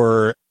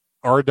your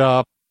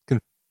RDOP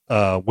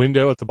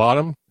window at the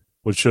bottom,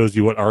 which shows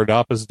you what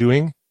RDOP is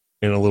doing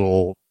in a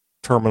little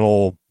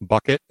terminal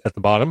bucket at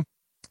the bottom.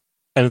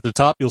 And at the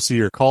top, you'll see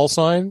your call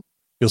sign.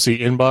 You'll see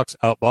inbox,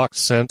 outbox,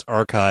 sent,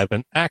 archive,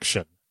 and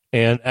action.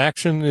 And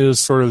action is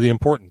sort of the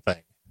important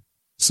thing.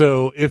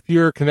 So if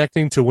you're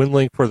connecting to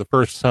WinLink for the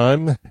first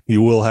time,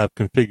 you will have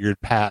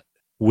configured PAT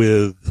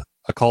with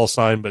a call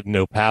sign but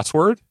no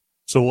password.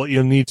 So what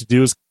you'll need to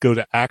do is go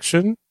to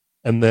action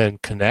and then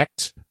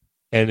connect.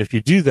 And if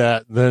you do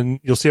that, then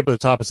you'll see up at the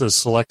top it says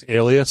select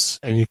alias,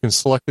 and you can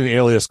select an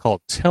alias called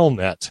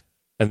Telnet.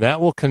 And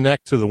that will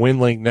connect to the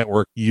WinLink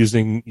network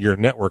using your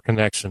network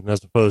connection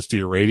as opposed to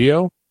your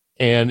radio.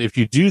 And if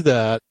you do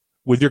that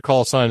with your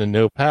call sign and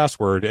no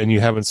password, and you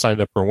haven't signed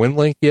up for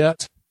WinLink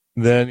yet,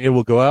 then it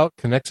will go out,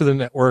 connect to the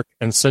network,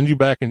 and send you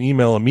back an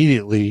email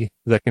immediately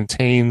that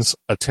contains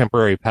a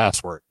temporary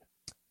password.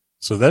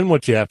 So then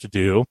what you have to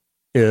do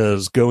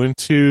is go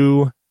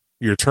into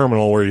your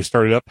terminal where you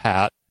started up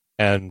PAT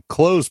and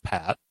close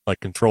PAT, like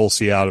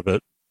Control-C out of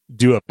it,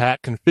 do a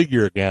PAT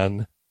configure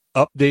again,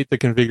 update the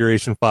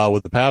configuration file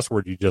with the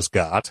password you just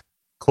got,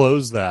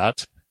 close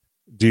that,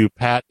 do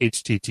PAT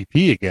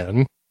HTTP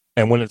again,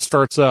 and when it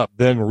starts up,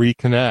 then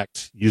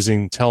reconnect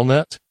using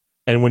Telnet.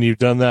 And when you've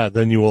done that,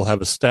 then you will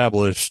have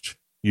established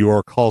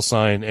your call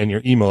sign and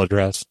your email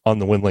address on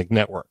the WinLink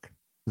network.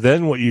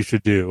 Then what you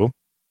should do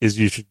is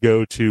you should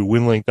go to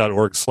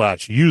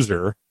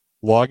winlink.org/user,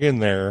 log in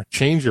there,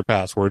 change your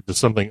password to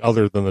something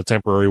other than the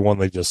temporary one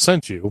they just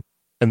sent you,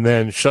 and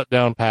then shut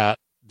down Pat,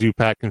 do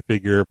Pat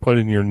configure, put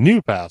in your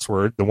new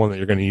password, the one that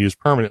you're going to use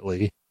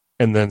permanently,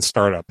 and then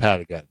start up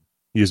Pat again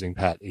using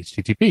Pat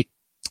HTTP.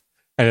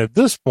 And at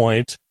this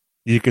point,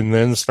 you can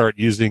then start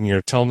using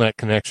your Telnet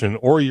connection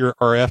or your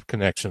RF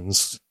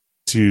connections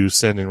to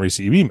send and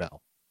receive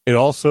email. It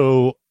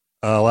also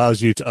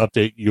allows you to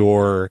update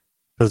your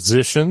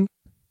position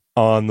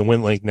on the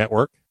WinLink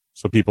network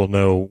so people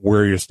know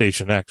where your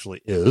station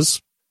actually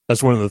is.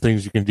 That's one of the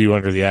things you can do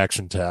under the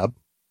Action tab,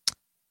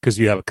 because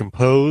you have a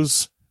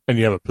compose and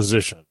you have a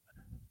position.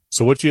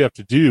 So what you have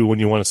to do when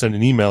you want to send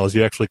an email is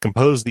you actually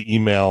compose the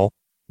email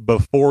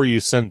before you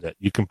send it.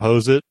 You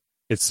compose it,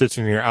 it sits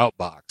in your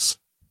outbox.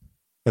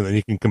 And then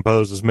you can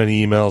compose as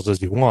many emails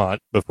as you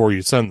want before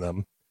you send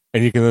them.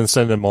 And you can then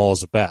send them all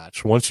as a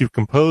batch. Once you've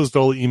composed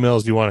all the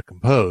emails you want to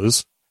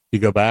compose, you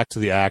go back to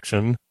the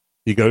Action,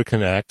 you go to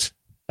Connect,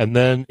 and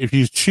then if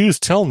you choose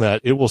Telnet,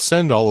 it will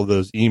send all of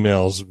those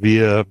emails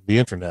via the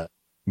internet.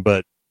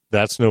 But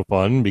that's no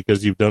fun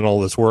because you've done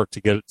all this work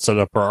to get it set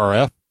up for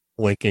RF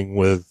linking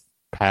with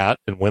Pat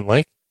and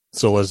WinLink.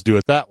 So let's do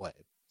it that way.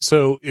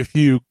 So if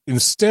you,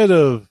 instead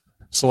of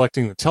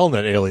selecting the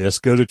Telnet alias,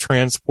 go to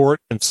Transport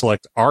and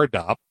select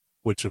RDOP,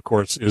 which of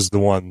course is the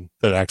one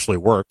that actually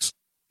works,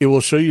 it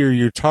will show you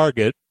your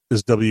target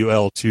is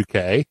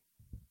WL2K,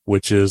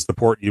 which is the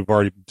port you've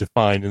already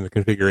defined in the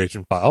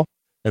configuration file.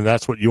 And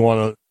that's what you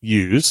want to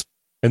use.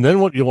 And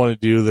then what you want to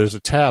do, there's a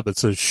tab that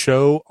says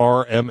Show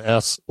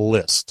RMS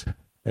List.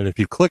 And if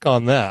you click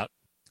on that,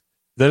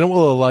 then it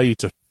will allow you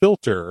to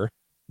filter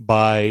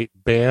by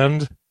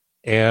band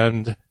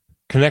and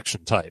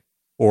connection type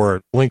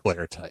or link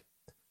layer type.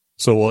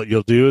 So what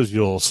you'll do is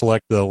you'll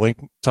select the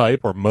link type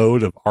or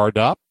mode of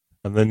RDOP,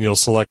 and then you'll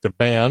select a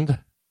band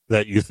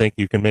that you think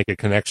you can make a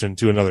connection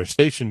to another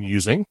station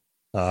using.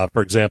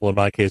 For example, in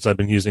my case, I've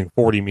been using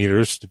 40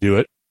 meters to do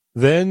it.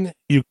 Then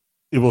it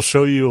will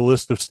show you a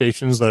list of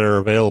stations that are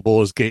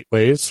available as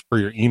gateways for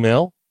your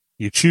email.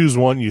 You choose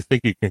one you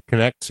think you can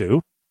connect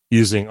to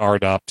using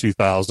RDOP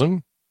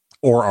 2000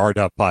 or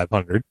RDOP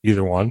 500,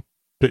 either one.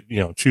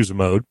 Choose a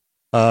mode.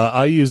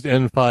 I used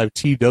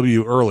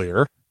N5TW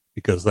earlier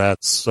because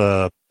that's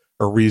a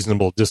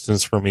reasonable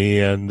distance for me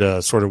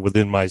and sort of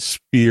within my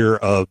sphere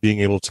of being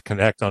able to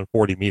connect on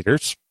 40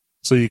 meters.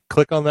 So you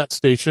click on that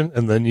station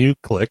and then you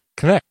click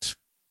Connect.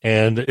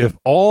 And if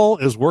all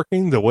is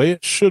working the way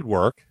it should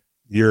work,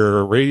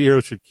 your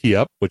radio should key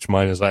up, which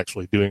mine is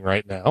actually doing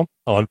right now,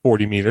 on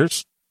 40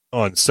 meters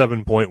on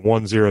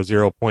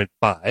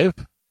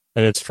 7.100.5.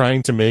 And it's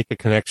trying to make a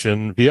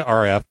connection via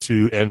RF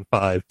to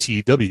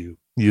N5TW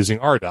using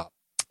RDOP.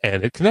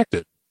 And it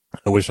connected.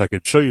 I wish I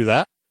could show you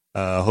that.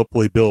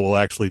 Hopefully Bill will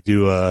actually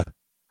do a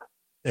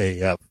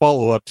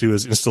follow-up to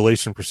his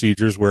installation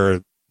procedures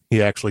where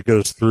he actually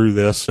goes through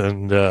this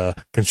and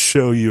can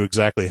show you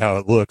exactly how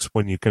it looks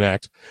when you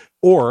connect.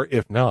 Or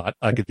if not,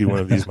 I could do one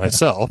of these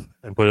myself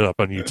and put it up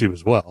on YouTube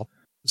as well.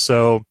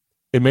 So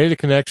it made a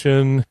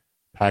connection.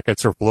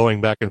 Packets are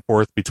flowing back and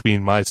forth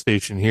between my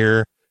station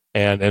here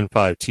and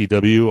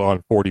N5TW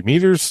on 40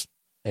 meters.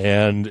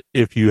 And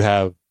if you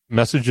have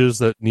messages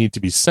that need to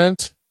be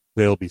sent,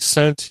 they'll be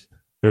sent.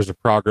 There's a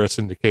progress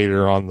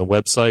indicator on the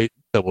website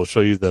that will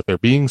show you that they're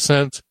being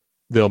sent.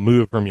 They'll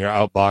move from your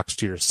outbox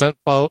to your sent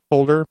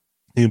folder.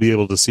 You'll be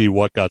able to see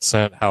what got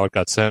sent, how it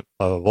got sent,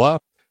 blah, blah, blah.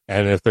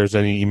 And if there's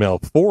any email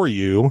for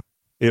you,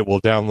 it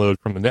will download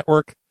from the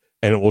network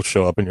and it will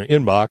show up in your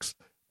inbox,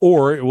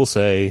 or it will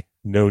say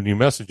no new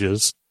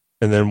messages.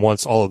 And then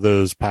once all of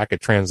those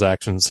packet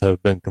transactions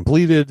have been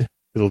completed,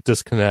 it'll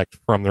disconnect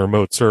from the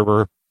remote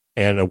server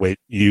and await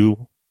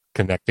you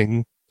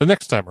connecting the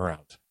next time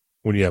around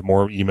when you have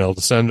more email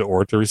to send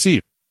or to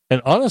receive.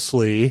 And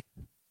honestly,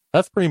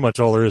 that's pretty much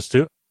all there is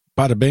to it.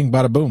 Bada bing,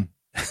 bada boom.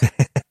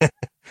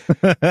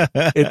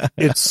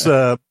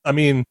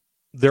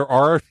 There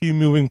are a few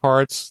moving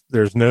parts.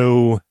 There's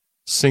no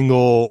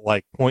single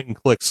point and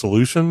click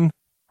solution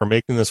for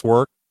making this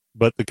work,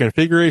 but the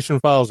configuration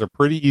files are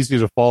pretty easy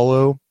to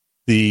follow.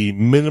 The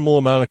minimal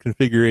amount of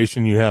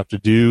configuration you have to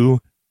do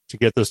to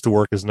get this to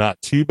work is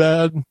not too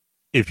bad.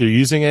 If you're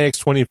using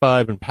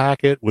AX25 and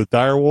Packet with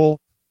Direwolf,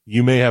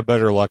 you may have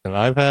better luck than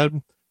I've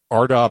had.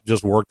 RDOP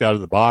just worked out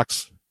of the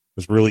box. It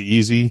was really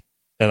easy.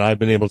 And I've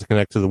been able to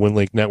connect to the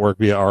WinLink network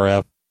via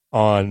RF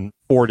on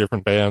 4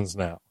 different bands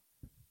now.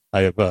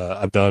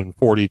 I've done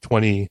 40,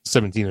 20,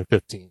 17, and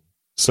 15.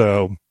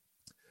 So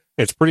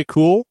it's pretty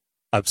cool.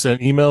 I've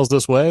sent emails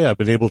this way. I've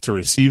been able to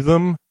receive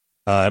them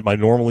at my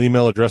normal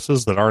email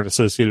addresses that aren't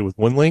associated with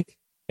WinLink.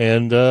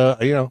 And,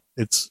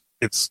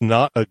 it's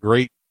not a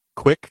great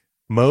quick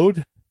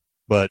mode,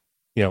 but,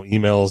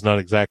 email is not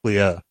exactly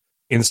a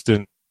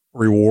instant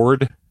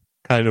reward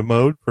kind of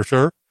mode for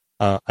sure.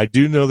 I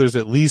do know there's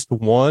at least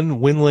one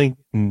WinLink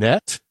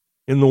net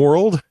in the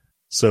world.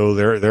 So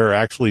there are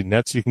actually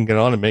nets you can get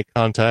on and make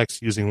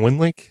contacts using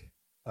WinLink.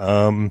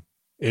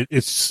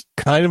 It's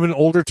kind of an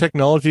older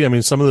technology. I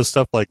mean, some of the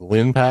stuff like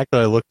LinPack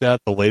that I looked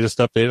at, the latest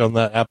update on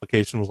that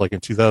application was in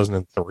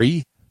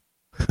 2003.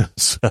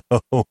 So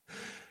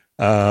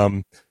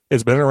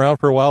It's been around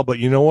for a while, but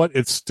you know what?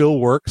 It still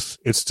works.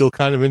 It's still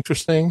kind of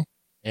interesting.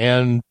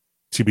 And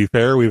to be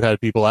fair, we've had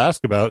people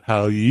ask about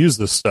how you use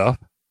this stuff.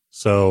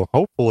 So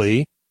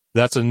hopefully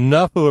that's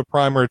enough of a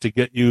primer to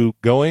get you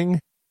going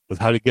with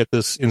how to get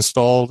this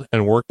installed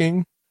and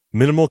working.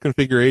 Minimal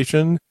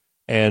configuration.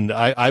 And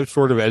I've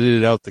sort of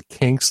edited out the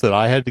kinks that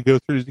I had to go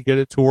through to get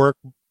it to work.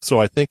 So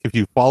I think if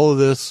you follow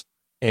this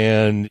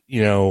and,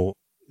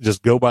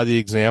 just go by the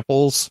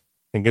examples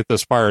and get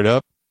this fired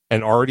up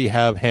and already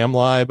have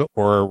HamLib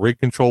or Rig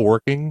Control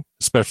working,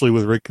 especially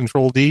with Rig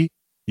Control D,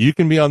 you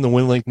can be on the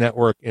WinLink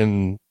network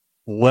in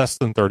less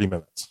than 30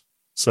 minutes.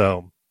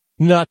 So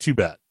not too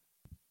bad.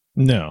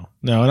 No.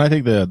 And I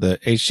think the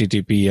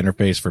HTTP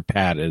interface for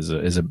PAT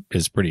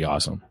is pretty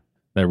awesome.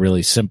 That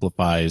really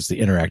simplifies the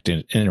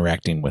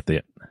interacting with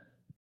it.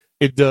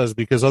 It does,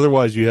 because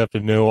otherwise you have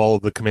to know all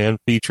of the command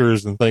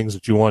features and things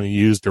that you want to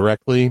use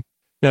directly.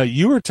 Now,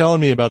 you were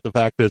telling me about the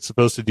fact that it's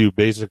supposed to do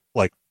basic,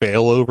 like,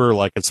 failover,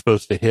 like it's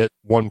supposed to hit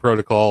one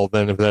protocol,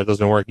 then if that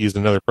doesn't work, use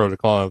another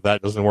protocol, and if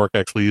that doesn't work,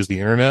 actually use the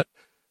internet.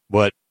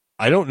 But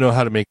I don't know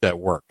how to make that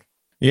work.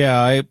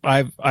 Yeah,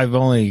 I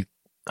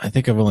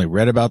think I've only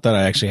read about that.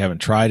 I actually haven't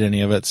tried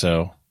any of it,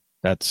 so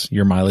that's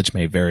your mileage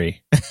may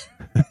vary.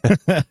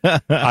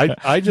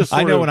 I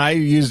know when I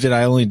used it,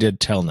 I only did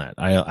Telnet.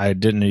 I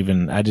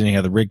didn't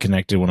have the rig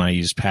connected when I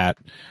used PAT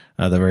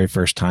the very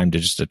first time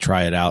to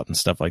try it out and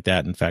stuff like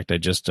that. In fact, I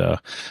just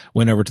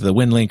went over to the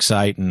WinLink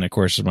site, and of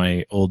course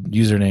my old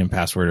username and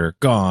password are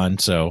gone,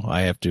 so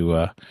I have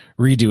to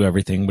redo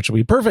everything, which will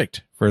be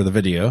perfect for the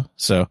video.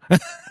 So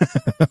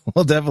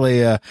we'll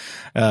definitely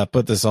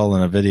put this all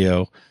in a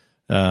video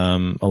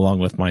along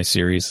with my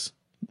series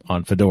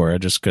on Fedora,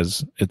 just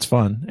because it's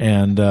fun.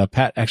 And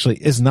Pat actually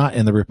is not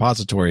in the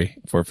repository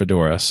for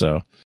Fedora,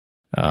 so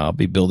I'll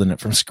be building it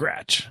from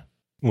scratch.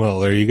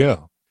 Well, there you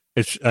go.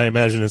 I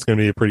imagine it's going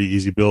to be a pretty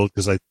easy build,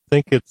 because I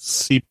think it's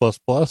C++.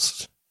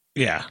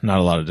 Yeah, not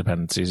a lot of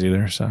dependencies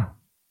either. So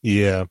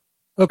yeah.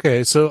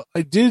 Okay, so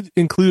I did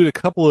include a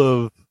couple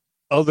of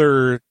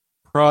other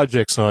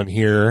projects on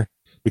here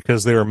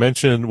because they were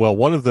mentioned. Well,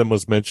 one of them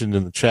was mentioned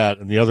in the chat,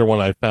 and the other one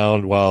I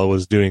found while I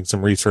was doing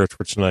some research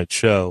for tonight's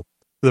show.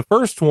 The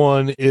first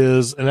one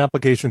is an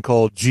application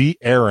called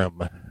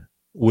GARM,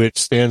 which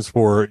stands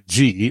for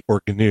G,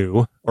 or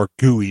GNU, or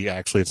GUI,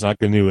 actually. It's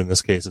not GNU in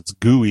this case. It's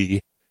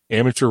GUI,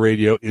 Amateur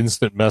Radio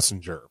Instant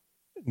Messenger.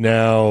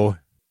 Now,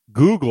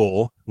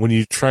 Google, when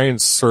you try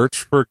and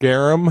search for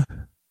GARM,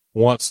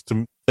 wants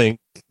to think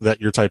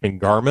that you're typing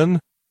Garmin.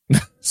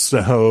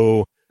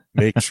 So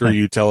make sure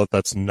you tell it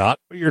that's not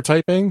what you're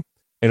typing.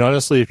 And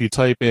honestly, if you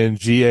type in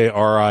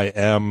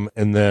GARIM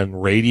and then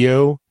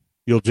radio,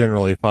 you'll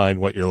generally find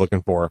what you're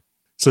looking for.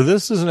 So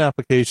this is an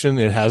application.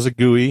 It has a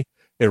GUI.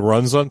 It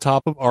runs on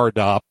top of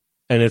RDOP,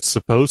 and it's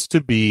supposed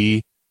to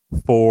be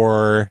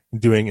for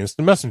doing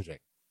instant messaging.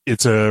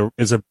 It's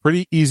a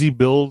pretty easy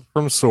build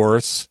from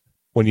source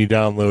when you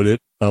download it.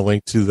 A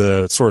link to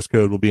the source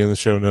code will be in the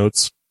show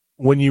notes.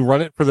 When you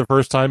run it for the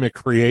first time, it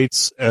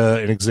creates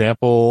an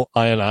example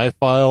INI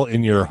file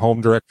in your home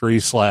directory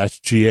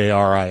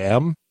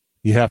 /GARIM.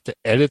 You have to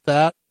edit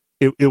that.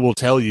 It will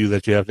tell you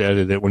that you have to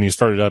edit it. When you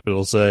start it up,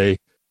 it'll say,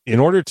 in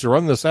order to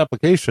run this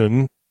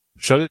application,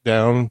 shut it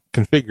down,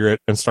 configure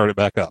it, and start it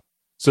back up.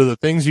 So the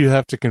things you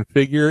have to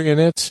configure in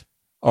it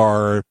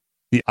are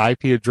the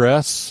IP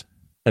address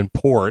and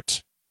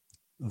port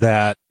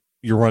that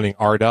you're running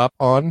RDOP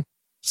on.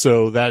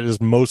 So that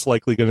is most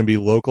likely going to be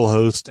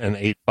localhost and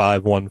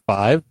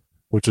 8515,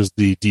 which is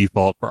the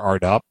default for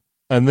RDOP.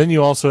 And then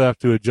you also have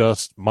to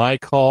adjust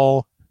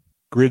mycall,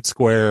 grid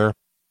square,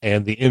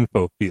 and the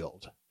info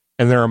field.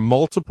 And there are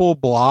multiple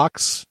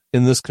blocks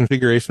in this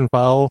configuration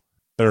file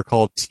that are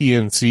called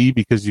TNC,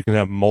 because you can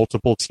have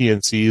multiple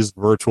TNCs,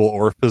 virtual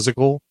or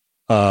physical,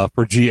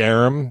 for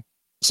GARM.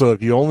 So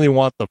if you only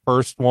want the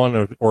first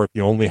one, or if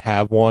you only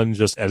have one,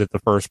 just edit the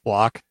first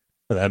block.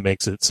 And that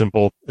makes it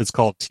simple. It's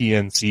called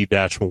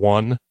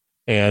TNC-1.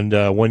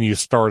 And when you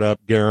start up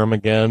GARM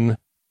again,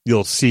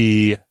 you'll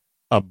see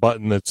a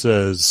button that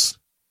says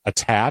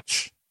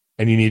attach,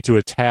 and you need to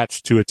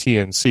attach to a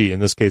TNC. In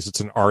this case, it's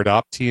an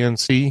RDOP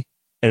TNC,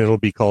 and it'll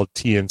be called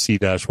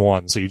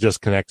TNC-1. So you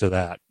just connect to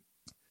that.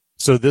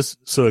 So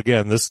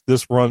again, this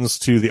runs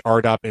to the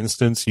RDOP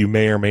instance you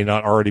may or may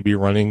not already be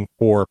running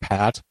for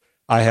PAT.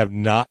 I have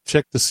not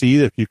checked to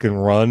see if you can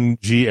run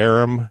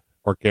GARM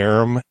or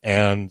GARM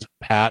and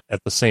PAT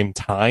at the same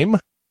time.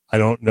 I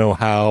don't know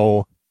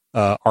how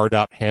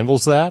RDOP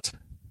handles that.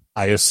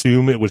 I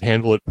assume it would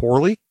handle it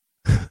poorly,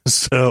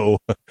 so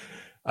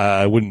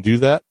I wouldn't do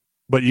that.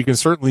 But you can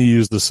certainly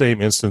use the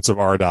same instance of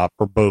RDOP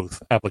for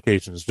both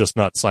applications, just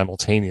not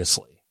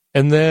simultaneously.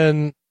 And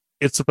then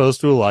it's supposed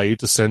to allow you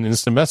to send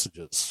instant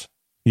messages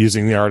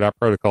using the RDOP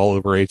protocol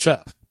over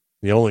HF.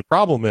 The only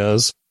problem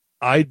is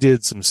I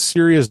did some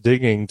serious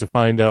digging to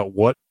find out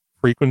what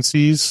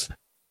frequencies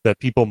that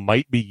people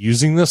might be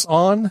using this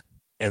on,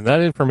 and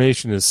that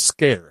information is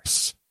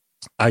scarce.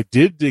 I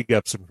did dig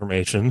up some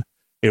information.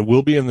 It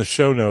will be in the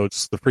show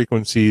notes, the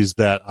frequencies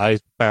that I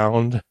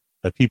found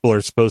that people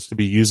are supposed to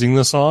be using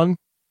this on.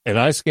 And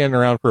I scanned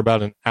around for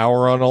about an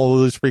hour on all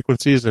of these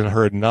frequencies and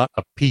heard not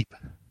a peep.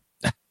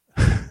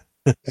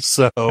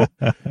 So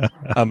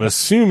I'm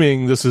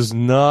assuming this is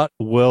not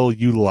well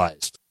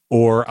utilized,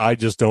 or I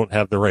just don't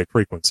have the right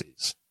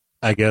frequencies.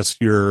 I guess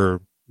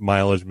your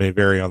mileage may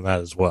vary on that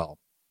as well.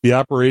 The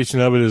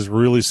operation of it is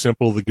really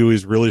simple. The GUI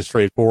is really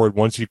straightforward.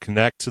 Once you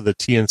connect to the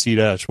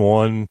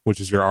TNC-1, which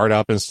is your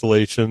RDOP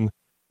installation,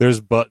 there's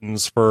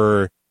buttons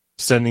for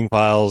sending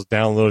files,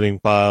 downloading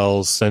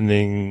files,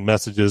 sending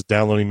messages,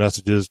 downloading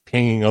messages,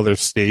 pinging other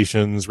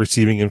stations,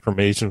 receiving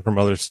information from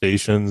other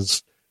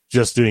stations,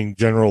 just doing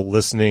general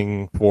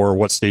listening for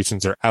what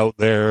stations are out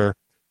there,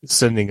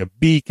 sending a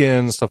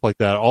beacon, stuff like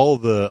that. All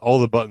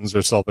the buttons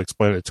are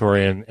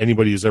self-explanatory, and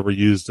anybody who's ever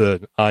used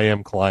an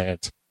IM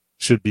client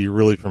should be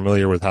really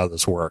familiar with how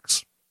this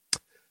works.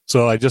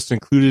 So I just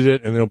included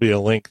it, and there'll be a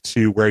link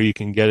to where you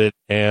can get it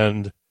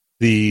and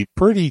the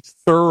pretty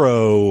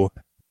thorough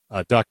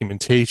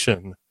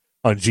documentation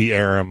on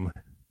GARM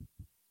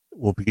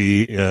will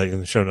be in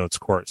the show notes,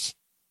 of course.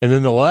 And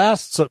then the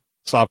last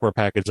software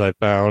package I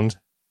found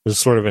was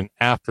sort of an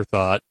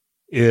afterthought,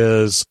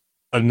 is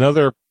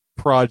another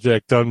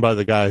project done by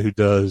the guy who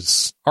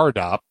does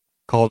RDOP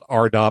called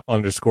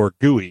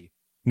RDOP_GUI.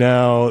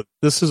 Now,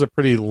 this is a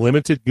pretty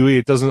limited GUI.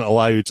 It doesn't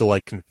allow you to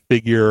like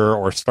configure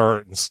or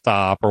start and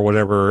stop or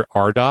whatever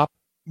RDOP.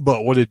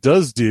 But what it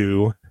does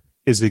do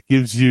is it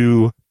gives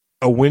you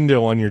a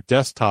window on your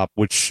desktop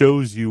which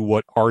shows you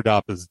what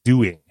RDOP is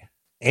doing.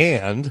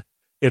 And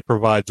it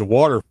provides a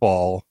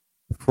waterfall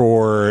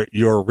for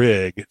your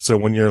rig. So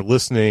when you're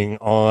listening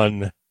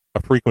on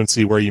a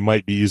frequency where you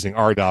might be using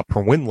RDOP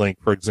for WinLink,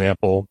 for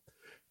example,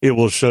 it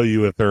will show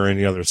you if there are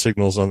any other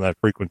signals on that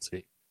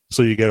frequency.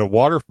 So you get a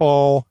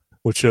waterfall,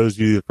 which shows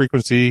you the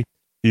frequency.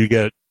 You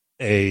get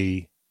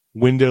a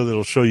window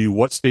that'll show you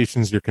what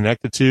stations you're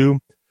connected to,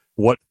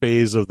 what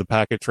phase of the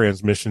packet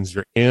transmissions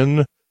you're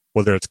in,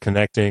 whether it's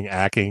connecting,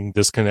 acking,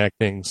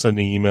 disconnecting,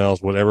 sending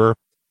emails, whatever.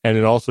 And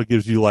it also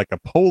gives you like a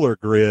polar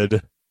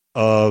grid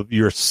of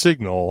your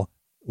signal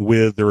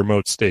with the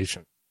remote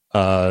station.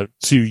 To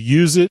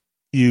use it,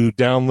 you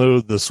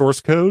download the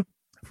source code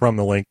from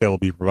the link that will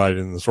be provided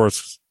in the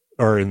source,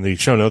 or in the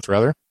show notes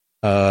rather.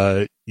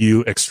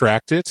 You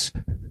extract it.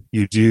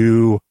 You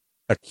do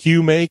a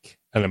QMake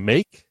and a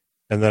make,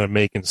 and then a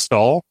make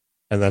install,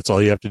 and that's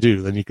all you have to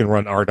do. Then you can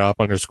run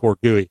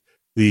RDOP_GUI.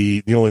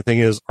 The only thing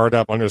is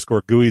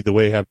RDOP_GUI, the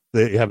way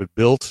they have it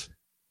built,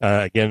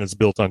 again, it's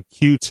built on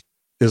Qt,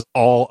 is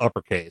all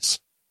uppercase,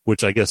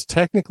 which I guess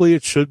technically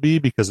it should be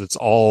because it's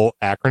all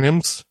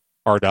acronyms.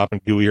 RDOP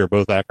and GUI are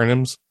both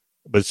acronyms,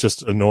 but it's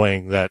just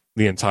annoying that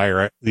the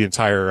entire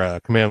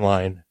command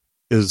line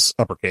is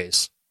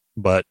uppercase.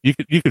 But you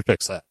could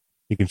fix that.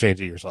 You can change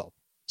it yourself.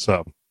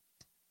 So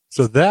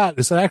that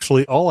is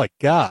actually all I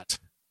got,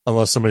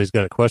 unless somebody's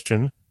got a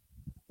question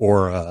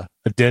or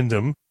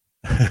addendum.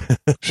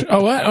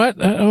 Oh, what?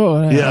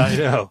 Yeah, I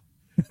know.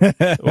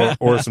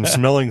 or some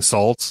smelling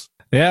salts.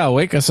 Yeah,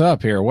 wake us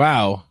up here.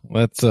 Wow,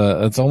 that's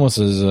almost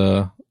as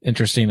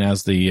interesting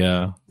as the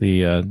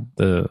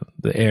AX25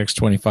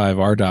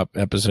 RDOP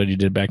episode you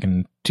did back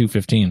in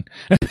 2015.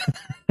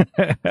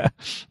 The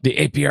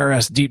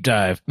APRS deep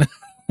dive.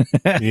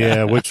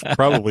 Yeah, which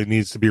probably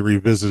needs to be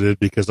revisited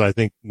because I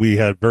think we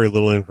had very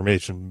little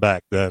information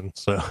back then.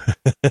 So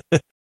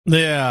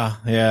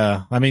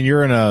yeah. I mean,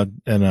 you're in a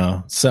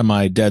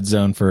semi dead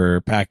zone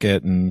for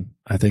packet, and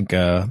I think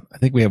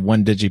we have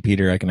one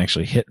digipeater I can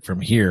actually hit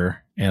from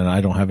here, and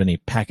I don't have any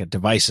packet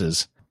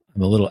devices.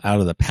 I'm a little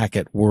out of the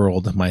packet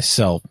world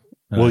myself.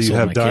 Well, you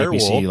have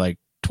Direwolf like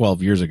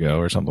 12 years ago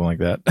or something like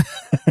that.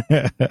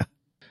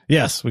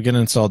 Yes, we can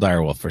install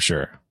Direwolf for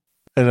sure.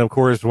 And of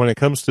course, when it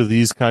comes to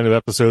these kind of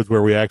episodes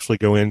where we actually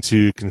go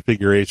into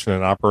configuration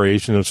and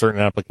operation of certain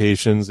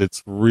applications,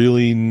 it's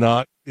really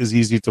not as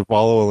easy to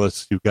follow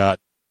unless you've got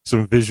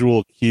some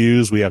visual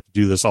cues. We have to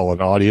do this all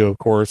in audio, of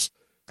course.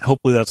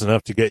 Hopefully that's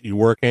enough to get you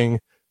working.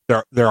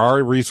 There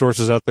are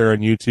resources out there on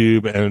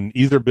YouTube, and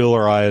either Bill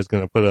or I is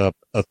going to put up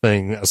a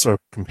thing, a sort of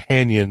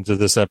companion to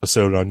this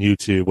episode on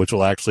YouTube, which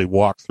will actually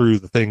walk through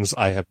the things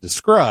I have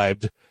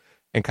described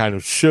and kind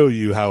of show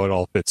you how it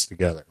all fits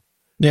together.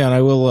 Yeah, and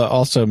I will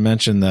also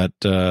mention that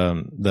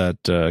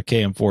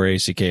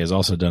KM4ACK has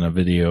also done a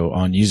video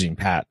on using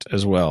PAT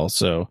as well.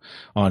 So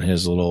on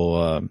his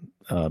little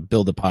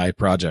Build a Pi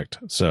project.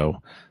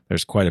 So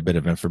there's quite a bit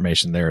of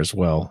information there as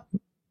well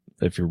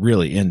if you're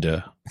really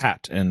into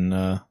PAT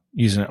and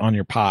using it on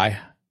your Pi.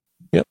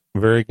 Yep,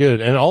 very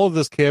good. And all of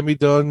this can be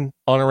done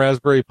on a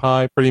Raspberry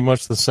Pi, pretty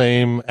much the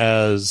same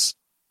as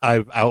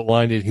I've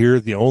outlined it here.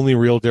 The only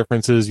real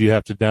difference is you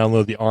have to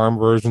download the ARM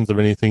versions of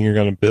anything you're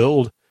going to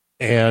build.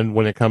 And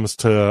when it comes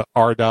to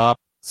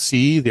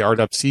RDOP-C, the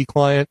RDOP-C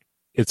client,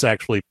 it's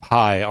actually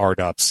Pi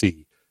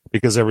RDOP-C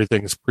because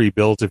everything's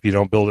pre-built if you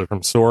don't build it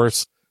from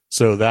source.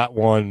 So that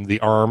one, the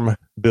ARM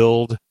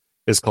build,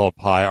 is called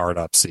Pi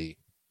RDOP-C.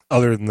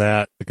 Other than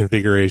that, the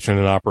configuration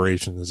and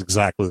operation is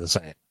exactly the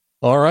same.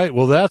 All right,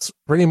 well, that's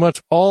pretty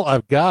much all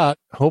I've got.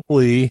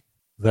 Hopefully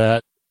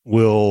that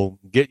will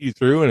get you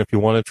through. And if you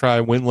want to try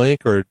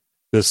WinLink or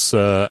this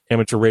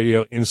amateur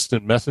radio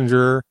instant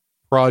messenger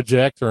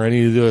project or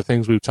any of the other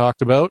things we've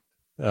talked about.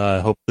 I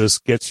hope this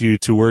gets you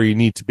to where you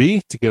need to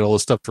be to get all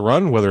this stuff to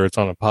run, whether it's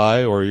on a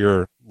Pi or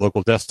your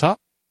local desktop.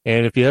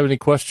 And if you have any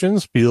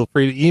questions, feel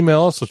free to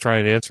email us. I'll try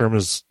and answer them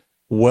as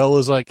well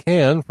as I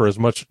can for as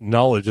much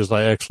knowledge as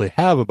I actually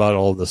have about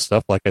all of this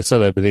stuff. Like I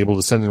said, I've been able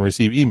to send and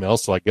receive emails,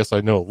 so I guess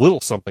I know a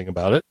little something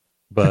about it.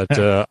 But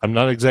I'm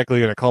not exactly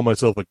going to call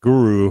myself a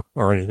guru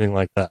or anything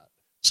like that.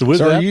 So with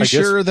that, are you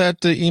sure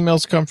that the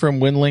emails come from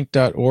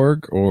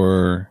winlink.org,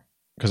 or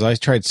because I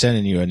tried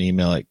sending you an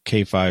email at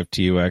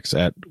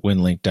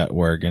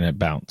k5tux@winlink.org and it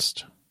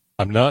bounced?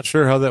 I'm not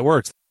sure how that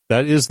works.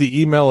 That is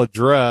the email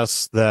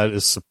address that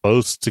is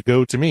supposed to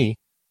go to me.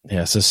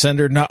 Yeah, so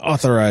sender not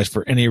authorized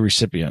for any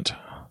recipient.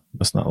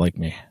 That's not like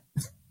me.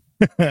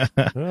 I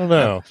don't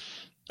know.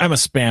 I'm a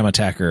spam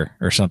attacker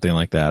or something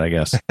like that, I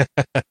guess.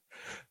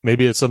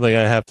 Maybe it's something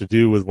I have to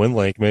do with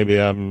WinLink. Maybe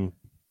I'm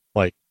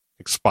like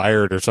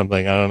expired or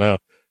something. I don't know.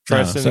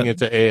 Try sending it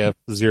to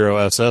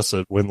AF0SS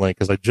at WinLink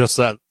because I just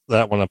set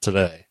that one up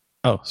today.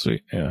 Oh,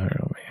 sweet. Yeah, here,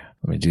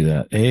 let me do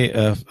that.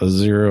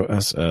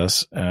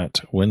 AF0SS at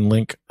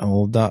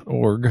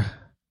winlink.org.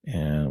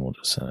 And we'll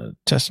just send a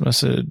test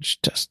message.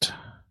 Test.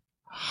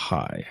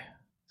 Hi.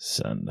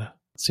 Send. Let's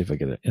see if I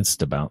get an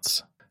insta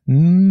bounce.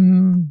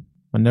 No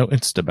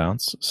insta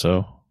bounce,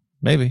 so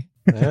maybe.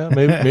 Yeah,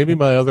 maybe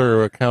my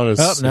other account is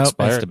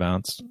expired. Insta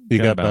bounce. You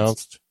got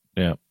bounced?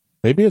 Yeah.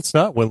 Maybe it's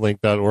not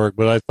winlink.org,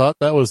 but I thought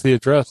that was the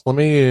address. Let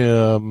me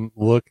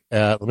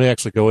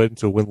actually go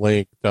into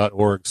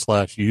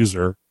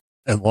winlink.org/user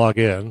and log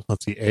in.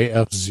 Let's see,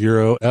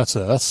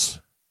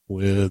 AF0SS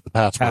with the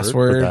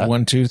password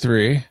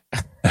 123.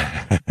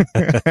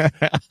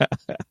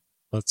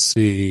 Let's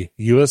see.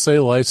 USA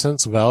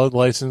license, valid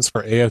license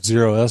for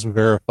AF0S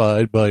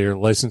verified by your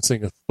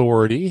licensing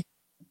authority.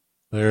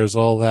 There's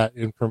all that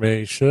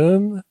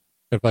information.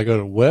 If I go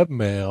to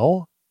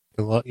webmail,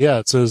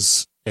 it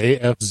says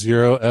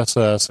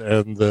AF0SS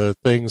and the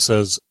thing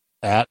says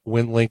at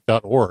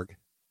winlink.org.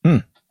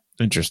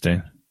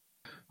 Interesting.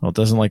 Well, it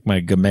doesn't like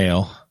my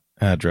Gmail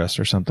address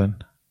or something.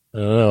 I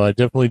don't know. I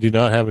definitely do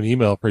not have an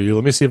email for you.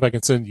 Let me see if I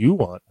can send you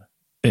one.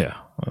 Yeah,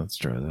 let's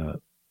try that.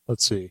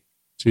 Let's see.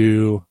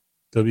 To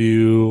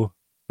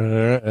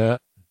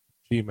at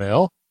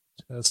Gmail.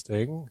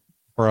 Testing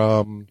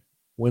from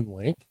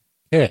WinLink.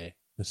 Okay.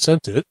 I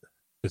sent it.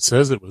 It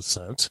says it was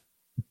sent.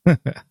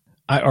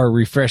 IR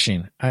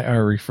refreshing.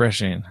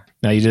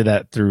 Now you did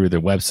that through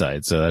the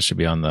website, so that should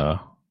be on the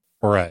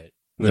right.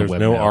 There's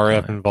no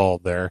RF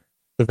involved there.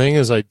 The thing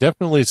is, I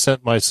definitely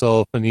sent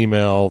myself an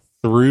email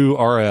through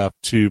RF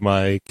to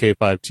my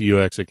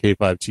K5TUX at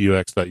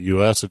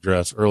k5tux.us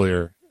address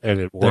earlier, and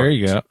it worked. There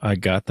you go. I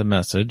got the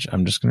message.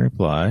 I'm just going to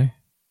reply.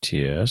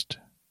 Test.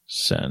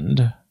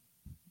 Send.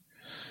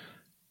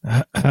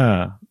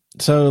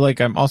 So,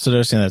 I'm also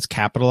noticing that's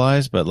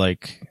capitalized, but I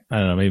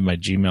don't know, maybe my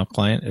Gmail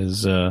client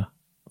is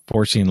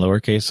forcing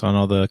lowercase on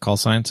all the call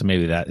signs, so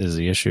maybe that is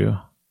the issue.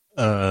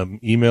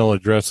 Email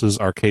addresses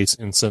are case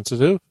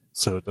insensitive,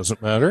 so it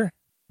doesn't matter.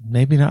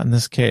 Maybe not in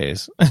this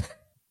case.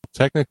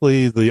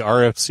 Technically, the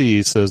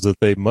RFC says that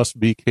they must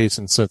be case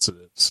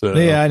insensitive. So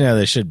yeah, I know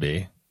they should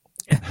be.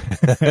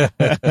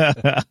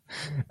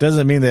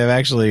 Doesn't mean they've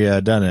actually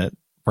done it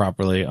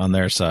properly on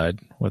their side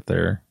with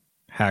their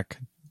hack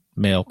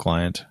mail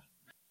client.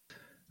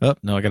 Oh,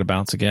 no, I got to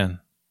bounce again.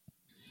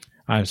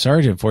 I'm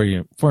sorry to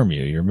inform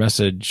you. Your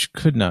message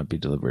could not be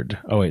delivered.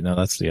 Oh, wait, no,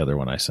 that's the other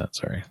one I sent.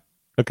 Sorry.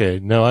 Okay,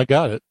 no, I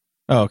got it.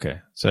 Oh, okay.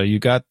 So you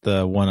got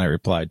the one I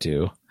replied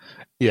to.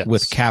 Yes.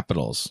 With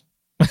capitals.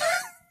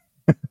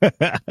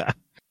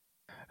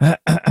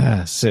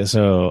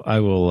 So I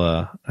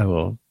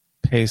will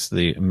paste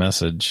the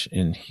message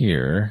in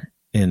here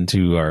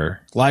into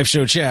our live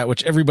show chat,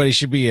 which everybody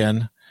should be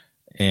in.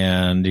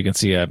 And you can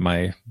see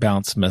my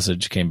bounce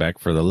message came back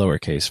for the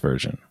lowercase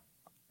version.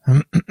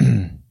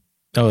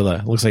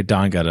 Oh, looks like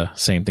Don got a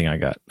same thing I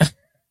got.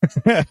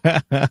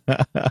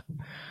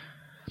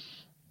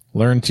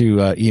 Learn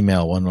to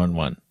email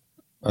 111.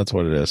 That's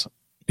what it is.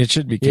 It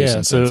should be case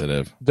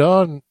insensitive. So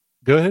Don,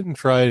 go ahead and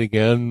try it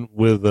again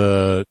with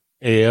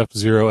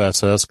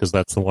AF0SS because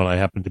that's the one I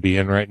happen to be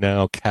in right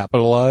now,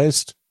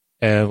 capitalized.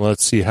 And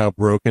let's see how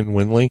broken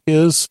WinLink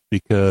is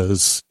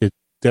because it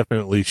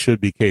definitely should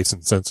be case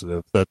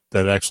insensitive. That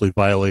actually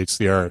violates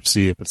the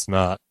RFC if it's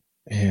not.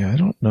 Yeah, I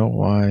don't know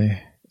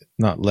why it's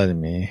not letting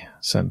me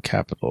send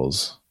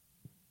capitals.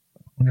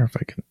 I wonder if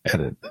I can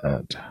edit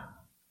that.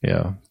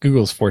 Yeah,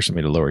 Google's forcing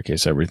me to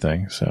lowercase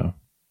everything, so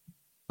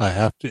I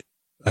have to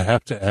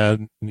add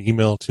an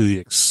email to the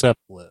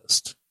accept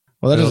list.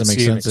 Well, that doesn't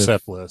make sense.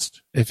 Accept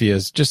list. If he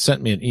has just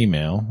sent me an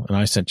email and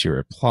I sent you a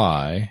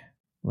reply,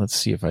 let's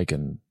see if I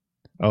can.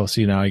 Oh,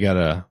 see, now I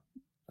got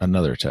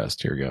another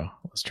test. Here we go.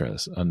 Let's try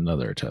this.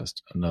 Another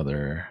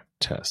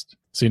test.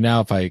 See,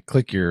 now if I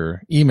click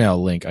your email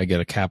link, I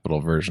get a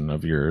capital version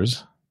of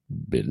yours.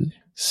 Bill,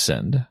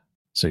 send.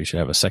 So you should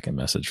have a second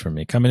message from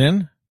me coming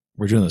in.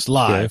 We're doing this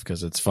live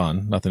because it's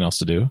fun. Nothing else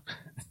to do.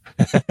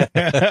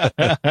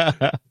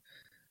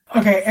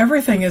 Okay,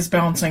 everything is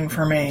bouncing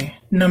for me,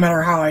 no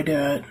matter how I do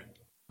it.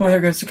 Whether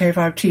it goes to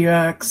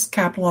K5TUX,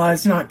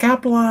 capitalized, not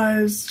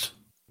capitalized.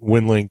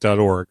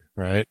 Winlink.org,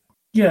 right?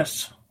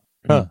 Yes.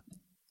 Huh.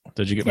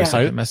 Did you get my Yeah.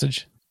 second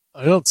message?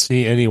 I don't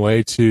see any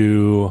way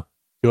to.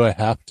 Do I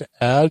have to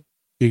add?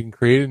 You can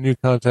create a new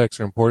context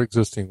or import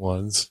existing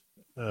ones.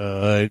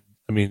 I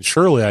mean,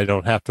 surely I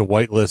don't have to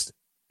whitelist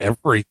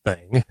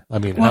everything. I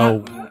mean,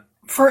 Well, how?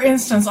 for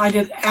instance, I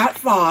did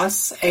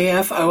 @FOSS,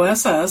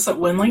 AFOSS, at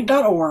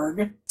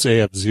winlink.org. It's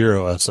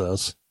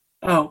AF0SS.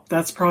 Oh,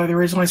 that's probably the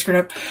reason I screwed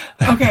up.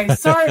 Okay,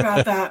 sorry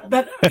about that.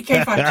 But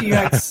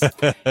K5TUX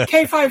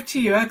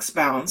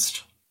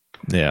bounced.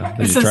 Yeah. It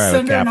Did you says try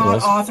with sender not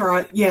capitals?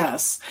 authorized.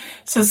 Yes.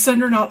 It says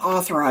sender not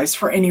authorized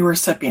for any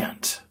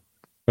recipient.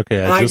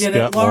 Okay, And I just did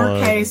got it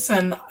lowercase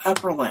and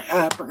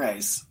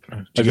uppercase. Did I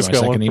you just get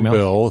my got one second from email?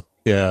 Bill.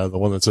 Yeah, the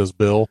one that says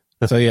Bill.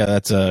 So yeah,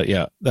 that's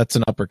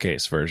an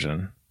uppercase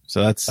version.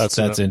 So that's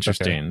okay.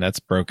 interesting. That's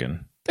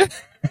broken.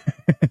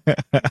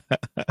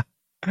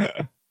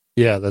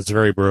 Yeah, that's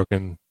very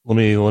broken. Let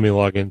me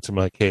log into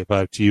my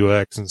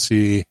K5TUX and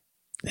see.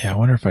 Yeah, I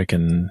wonder if I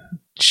can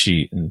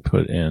cheat and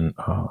put in.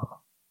 Oh,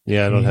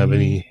 Yeah, I don't have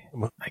any.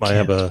 I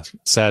have a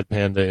can't. sad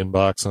panda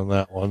inbox on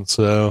that one.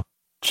 So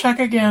Check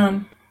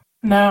again.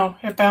 No,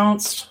 it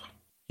bounced.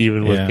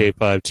 even with Yeah.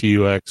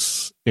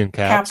 K5TUX in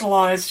caps.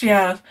 Capitalized,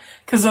 yeah.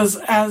 Because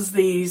as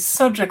the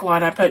subject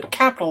line, I put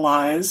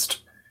capitalized,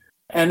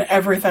 and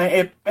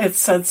everything, it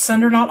said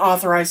sender not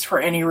authorized for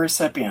any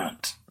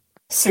recipient.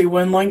 See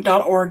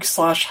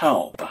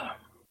winlink.org/help.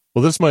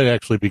 Well, this might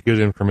actually be good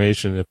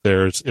information if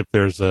there's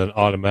an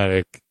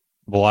automatic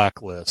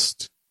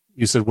blacklist.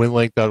 You said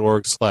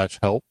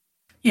winlink.org/help.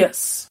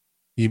 Yes.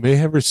 You may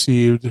have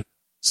received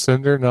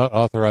sender not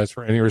authorized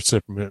for any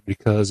recipient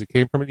because it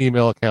came from an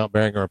email account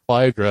bearing a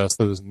reply address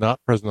that is not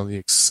present on the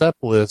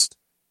accept list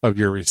of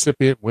your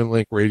recipient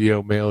WinLink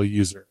radio mail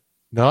user.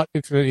 Not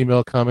internet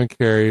email common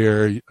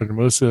carrier. Under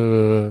most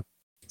So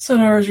in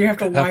other words, you have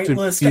to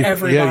whitelist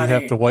everybody. Yeah, you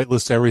have to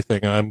whitelist everything.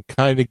 And I'm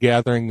kind of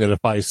gathering that if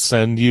I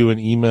send you an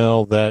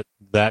email that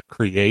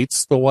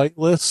creates the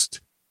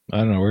whitelist. I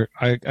don't know.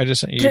 I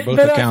just sent you But both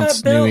I accounts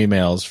thought Bill- new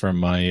emails from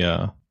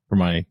my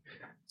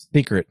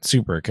secret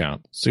super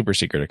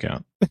secret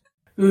account.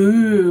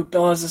 Ooh,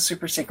 Bill has a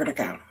super secret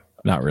account.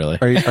 Not really.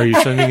 Are you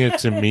sending it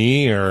to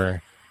me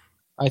or?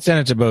 I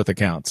sent it to both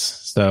accounts.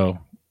 So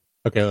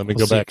Okay, let me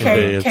We'll go back see.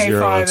 into K5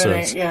 zero. and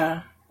SS. 8,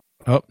 yeah.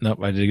 oh nope,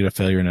 I did get a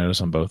failure notice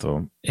on both of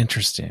them.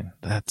 Interesting.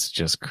 That's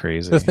just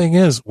crazy. The thing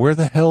is, where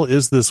the hell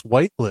is this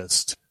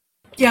whitelist?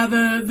 Yeah,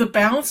 the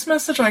bounce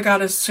message I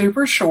got is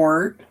super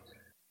short.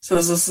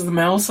 Says this is the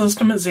mail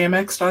system at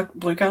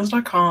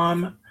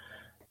zmx.bluecows.com.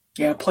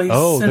 Yeah, please.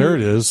 Oh, there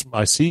it is.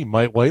 I see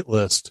my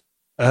whitelist.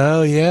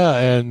 Oh yeah,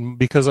 and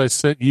because I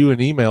sent you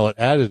an email, it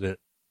added it.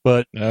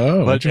 But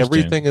Oh, but interesting.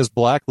 everything is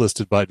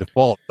blacklisted by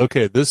default.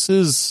 Okay, this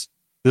is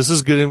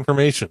good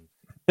information.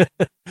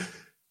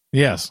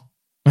 Yes.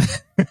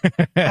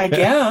 I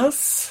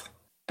guess.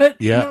 But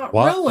Yeah, not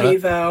why- really,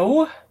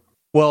 though.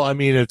 Well, I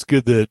mean, it's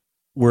good that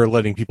we're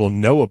letting people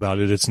know about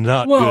it. It's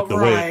not Well, good the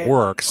way right. it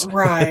works.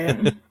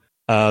 Right.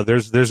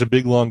 There's a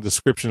big long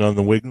description on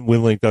the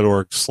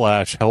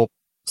winlink.org/help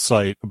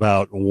site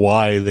about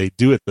why they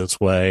do it this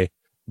way.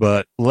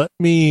 But let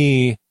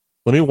me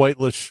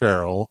whitelist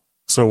Cheryl.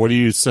 So what are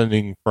you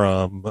sending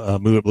from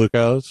Move It Blue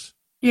Cows?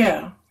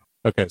 Yeah.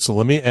 Okay, so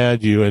let me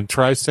add you and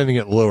try sending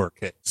it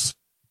lowercase.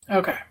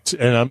 Okay.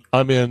 And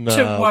I'm in.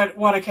 To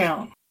what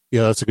account?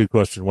 Yeah, that's a good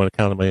question. What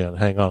account am I in?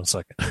 Hang on a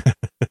second.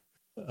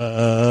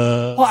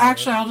 Well,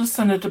 actually, I'll just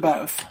send it to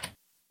both.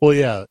 Well,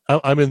 yeah,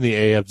 I'm in the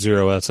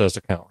AF0SS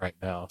account right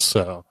now.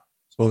 So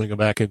let me go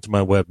back into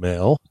my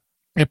webmail.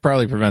 It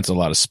probably prevents a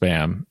lot of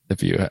spam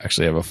if you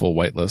actually have a full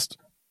whitelist.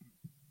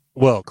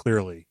 Well,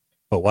 clearly.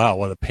 But wow,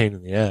 what a pain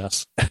in the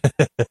ass.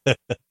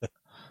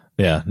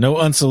 Yeah, no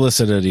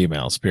unsolicited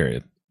emails,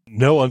 period.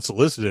 No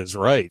unsolicited is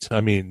right. I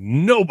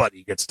mean,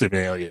 nobody gets to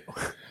mail you.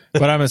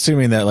 But I'm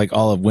assuming that like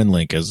all of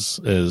WinLink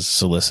is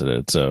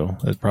solicited, so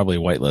it probably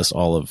whitelists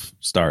all of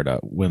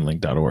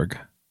star.winlink.org.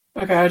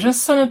 Okay, I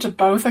just sent it to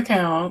both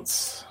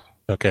accounts.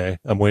 Okay,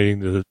 I'm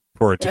waiting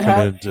for it to It, come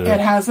ha- in. it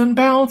hasn't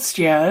bounced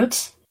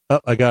yet. Oh,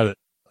 I got it.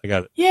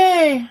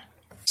 Yay!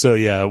 So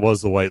yeah, it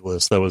was the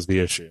whitelist. That was the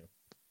issue.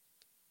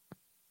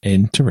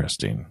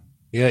 Interesting.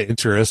 Yeah,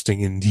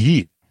 interesting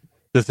indeed.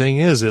 The thing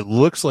is, it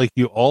looks like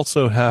you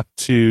also have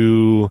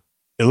to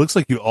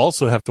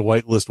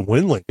whitelist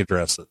WinLink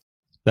addresses.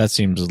 That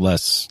seems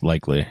less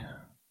likely.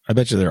 I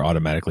bet you they're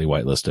automatically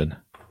whitelisted.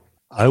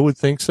 I would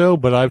think so,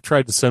 but I've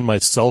tried to send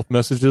myself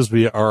messages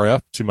via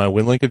RF to my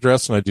WinLink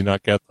address and I do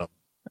not get them.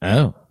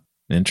 Oh,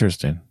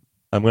 interesting.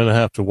 I'm going to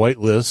have to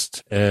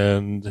whitelist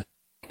and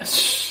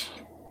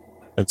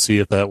see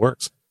if that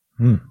works.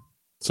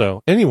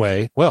 So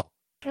anyway, well,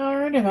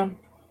 Alrighty then.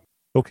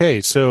 okay,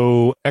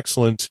 so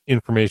excellent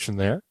information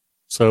there.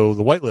 So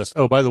the whitelist.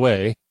 Oh, by the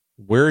way,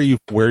 where you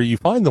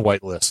find the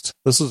whitelist?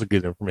 This is a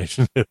good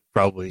information that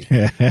probably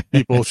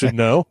people should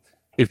know.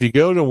 If you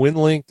go to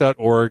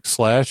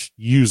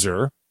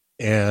winlink.org/user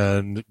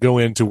and go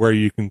into where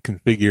you can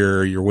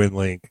configure your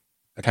WinLink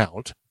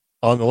account.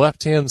 On the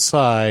left-hand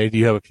side,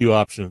 you have a few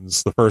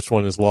options. The first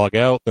one is log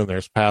out, then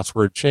there's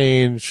password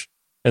change,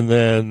 and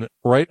then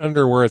right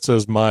under where it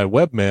says My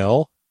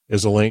Webmail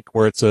is a link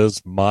where it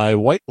says My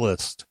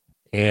Whitelist,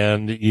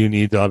 and you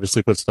need to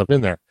obviously put stuff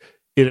in there.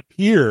 It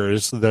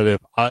appears that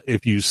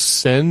if you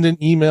send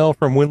an email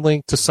from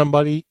WinLink to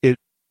somebody, it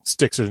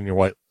sticks it in your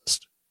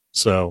whitelist.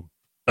 So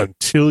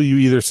until you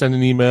either send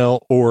an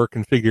email or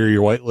configure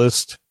your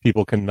whitelist,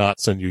 people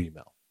cannot send you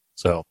email.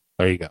 So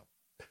there you go.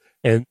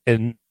 And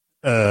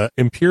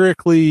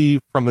empirically,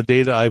 from the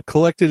data I've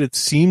collected, it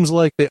seems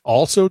like they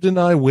also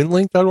deny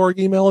winlink.org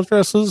email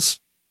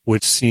addresses,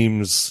 which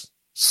seems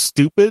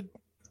stupid,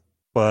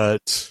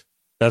 but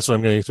that's what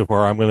I'm getting so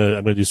far. I'm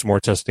gonna do some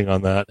more testing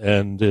on that,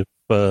 and if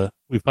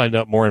we find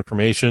out more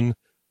information,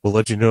 we'll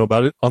let you know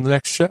about it on the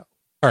next show.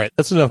 All right,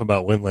 that's enough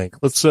about WinLink.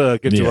 Let's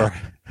get to our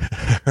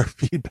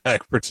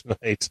feedback for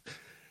tonight.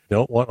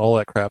 Don't want all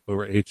that crap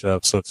over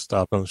HF, so it's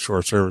stopped on the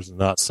shore servers and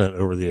not sent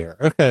over the air.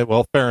 Okay,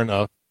 well, fair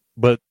enough.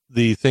 But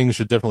the thing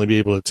should definitely be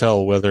able to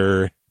tell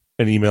whether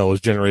an email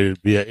was generated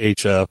via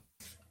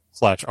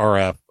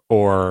HF/RF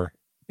or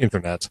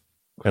internet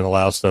and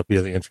allow stuff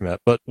via the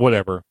internet. But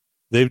whatever.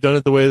 They've done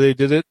it the way they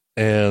did it,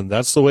 and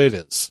that's the way it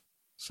is.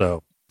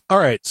 So, all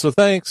right. So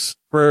thanks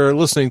for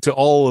listening to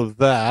all of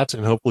that,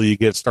 and hopefully you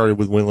get started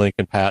with WinLink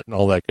and Pat and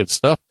all that good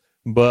stuff.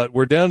 But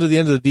we're down to the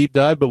end of the deep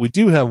dive, but we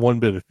do have one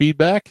bit of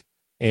feedback.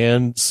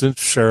 And since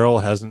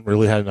Cheryl hasn't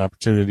really had an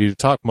opportunity to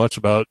talk much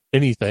about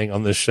anything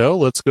on this show,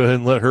 let's go ahead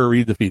and let her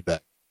read the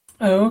feedback.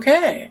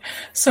 Okay.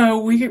 So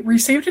we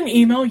received an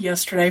email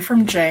yesterday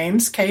from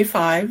James,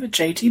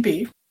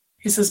 K5JTB.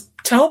 He says,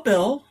 tell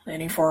Bill,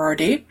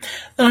 NE4RD,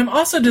 that I'm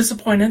also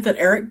disappointed that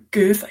Eric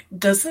Guth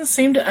doesn't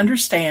seem to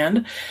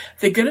understand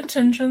that good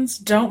intentions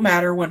don't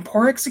matter when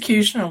poor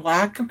execution and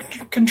lack of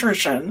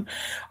contrition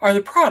are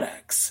the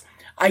products.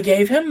 I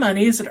gave him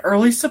money as an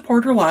early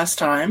supporter last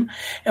time,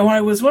 and when I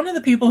was one of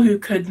the people who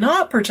could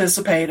not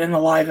participate in the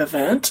live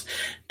event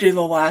due to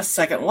the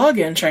last-second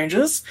login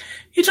changes,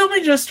 he told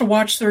me just to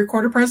watch the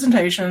recorded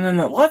presentation and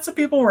that lots of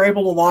people were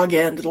able to log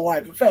in to the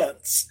live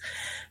events.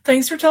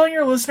 Thanks for telling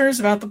your listeners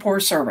about the poor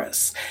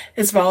service.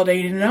 It's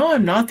validating to know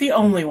I'm not the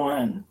only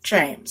one.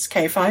 James,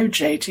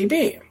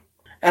 K5JTB.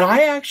 And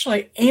I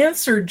actually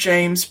answered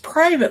James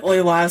privately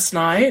last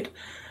night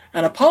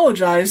and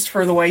apologized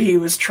for the way he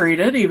was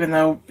treated, even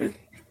though it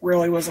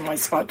really wasn't my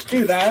spot to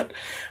do that.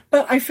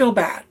 But I feel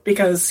bad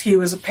because he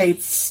was a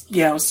paid,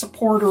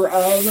 supporter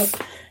of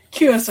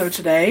QSO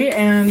Today,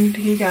 and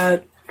he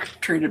got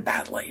treated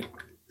badly.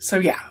 So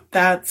yeah,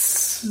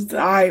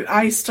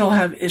 I still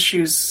have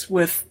issues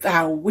with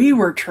how we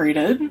were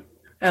treated.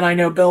 And I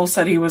know Bill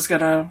said he was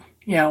going to,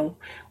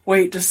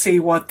 wait to see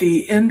what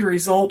the end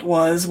result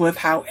was with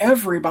how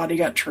everybody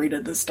got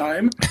treated this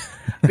time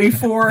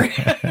before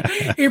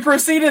he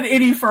proceeded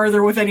any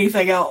further with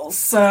anything else.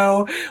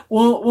 So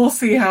we'll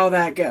see how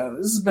that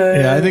goes. But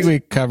yeah, I think we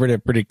covered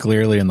it pretty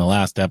clearly in the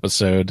last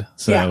episode.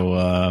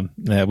 So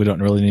we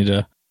don't really need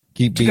to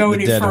keep beating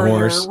the dead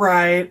horse.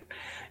 Right.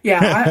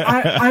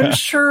 Yeah, I'm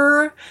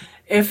sure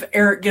if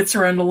Eric gets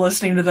around to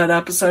listening to that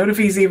episode, if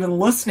he's even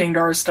listening to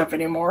our stuff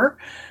anymore,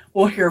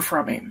 we'll hear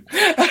from him.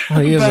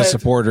 Well, he is a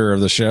supporter of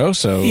the show,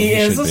 so he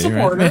is a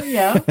supporter, right?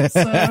 Yeah.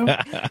 So,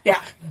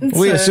 yeah.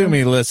 We assume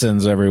he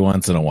listens every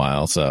once in a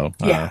while, so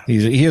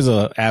he is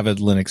a avid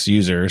Linux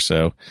user,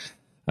 so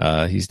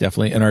he's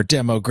definitely in our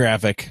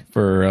demographic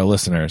for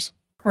listeners.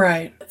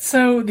 Right.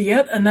 So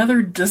yet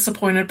another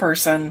disappointed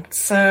person.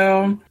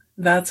 So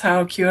that's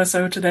how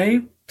QSO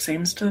Today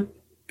seems to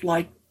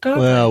like to.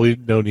 Well, we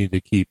don't need to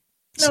keep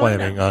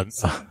slamming on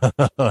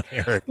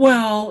Eric.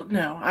 Well,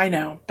 no, I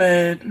know,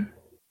 but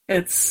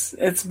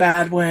it's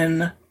bad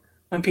when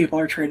people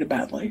are treated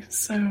badly.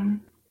 So.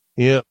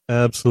 Yep,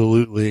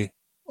 absolutely.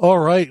 All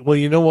right. Well,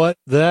 you know what?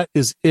 That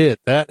is it.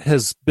 That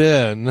has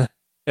been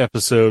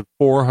episode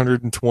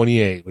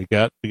 428. We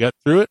got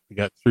through it. We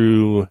got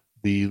through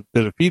the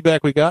bit of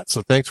feedback we got.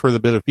 So thanks for the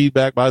bit of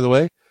feedback, by the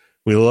way.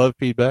 We love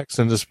feedback.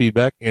 Send us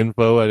feedback.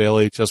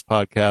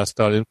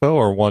 info@lhspodcast.info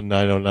or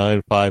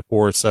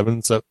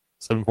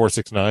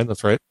 1-909-547-7469.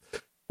 That's right.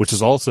 Which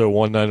is also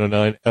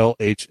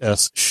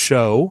 1-909-LHS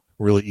show.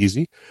 Really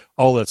easy.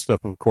 All that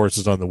stuff, of course,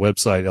 is on the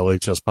website,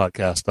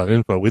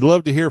 lhspodcast.info. We'd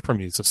love to hear from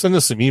you. So send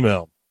us some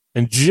email.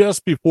 And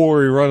just before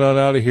we run on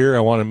out of here, I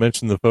want to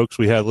mention the folks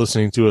we had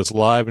listening to us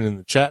live and in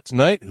the chat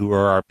tonight, who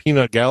are our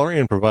peanut gallery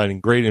and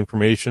providing great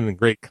information and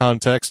great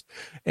context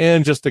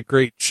and just a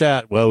great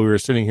chat while we were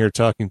sitting here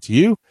talking to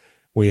you.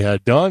 We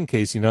had Don,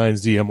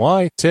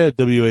 KC9ZMY, Ted,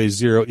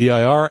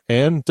 WA0EIR,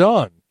 and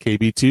Don,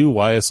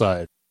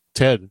 KB2YSI.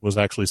 Ted was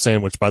actually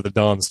sandwiched by the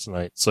Dons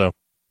tonight. So,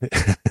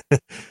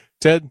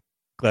 Ted,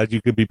 glad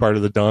you could be part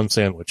of the Don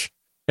sandwich.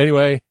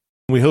 Anyway,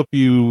 we hope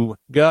you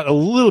got a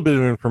little bit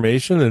of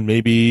information, and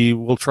maybe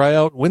we'll try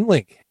out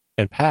WinLink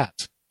and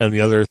Pat and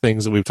the other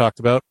things that we've talked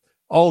about.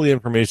 All the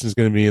information is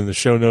going to be in the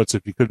show notes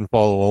if you couldn't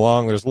follow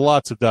along. There's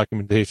lots of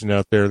documentation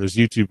out there. There's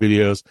YouTube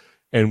videos,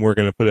 and we're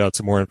going to put out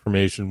some more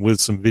information with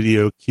some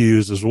video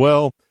cues as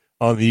well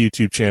on the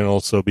YouTube channel,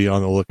 so be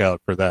on the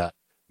lookout for that.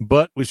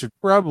 But we should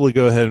probably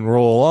go ahead and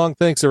roll along.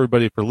 Thanks,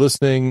 everybody, for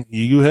listening.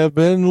 You have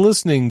been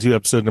listening to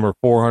episode number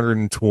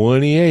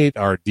 428,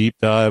 our deep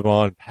dive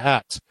on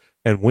PAT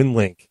and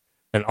WinLink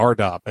and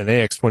RDOP and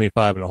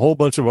AX25 and a whole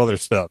bunch of other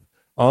stuff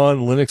on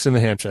Linux in the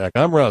Ham Shack.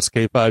 I'm Russ,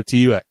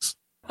 K5TUX.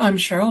 I'm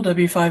Cheryl,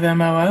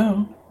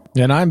 W5MOO.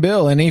 And I'm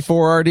Bill,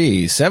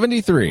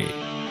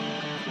 NE4RD73.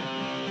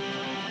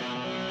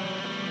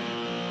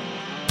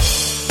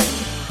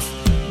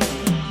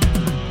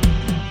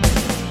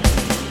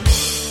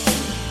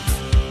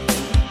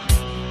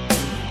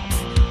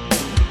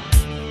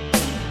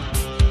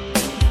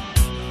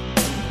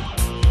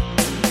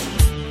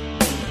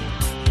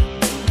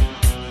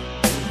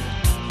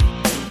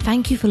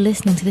 Thank you for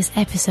listening to this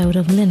episode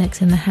of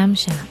Linux in the Ham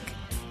Shack.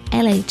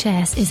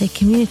 LHS is a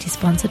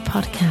community-sponsored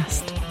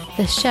podcast.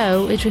 The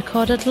show is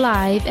recorded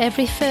live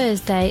every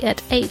Thursday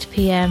at 8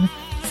 p.m.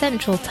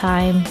 Central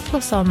Time,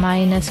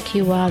 ±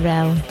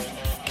 QRL.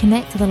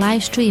 Connect to the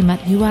live stream at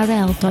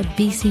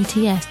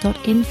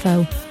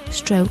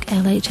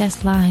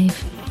url.bcts.info/LHS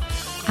Live.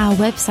 Our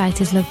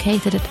website is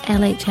located at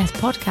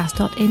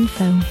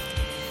lhspodcast.info.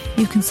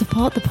 You can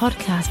support the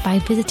podcast by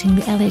visiting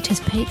the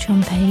LHS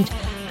Patreon page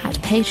at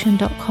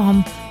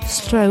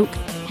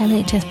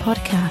patreon.com/LHS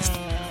Podcast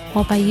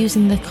or by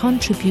using the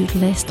contribute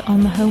list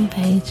on the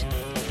homepage.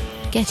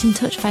 Get in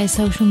touch via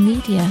social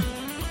media.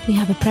 We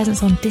have a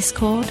presence on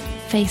Discord,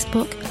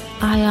 Facebook,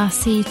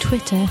 IRC,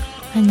 Twitter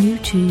and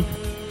YouTube.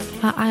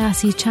 Our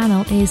IRC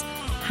channel is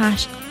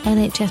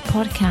 #LHS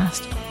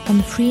Podcast on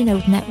the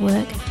Freenode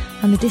network,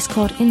 and the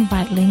Discord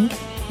invite link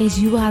is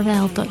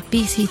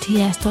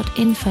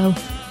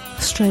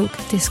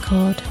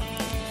url.bcts.info/Discord.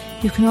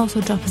 You can also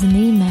drop us an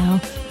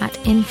email at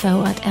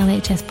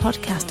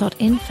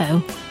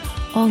info@lhspodcast.info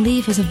or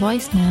leave us a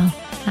voicemail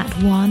at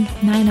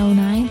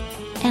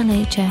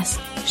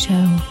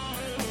 1-909-LHS-SHOW.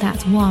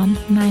 That's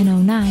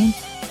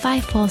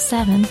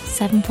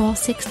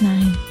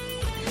 1-909-547-7469.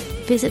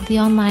 Visit the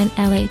online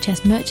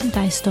LHS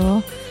merchandise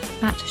store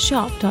at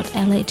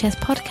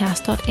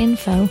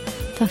shop.lhspodcast.info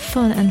for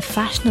fun and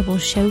fashionable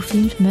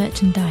show-themed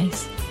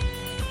merchandise.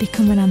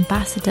 Become an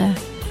ambassador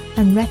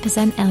and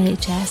represent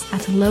LHS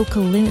at a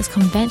local Linux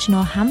convention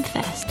or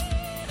Hamfest.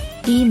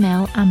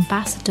 Email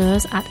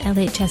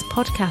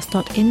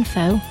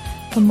ambassadors@lhspodcast.info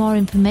for more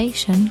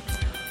information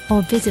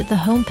or visit the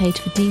homepage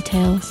for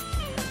details.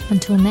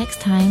 Until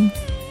next time,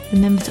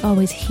 remember to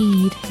always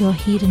heed your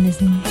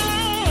hedonism.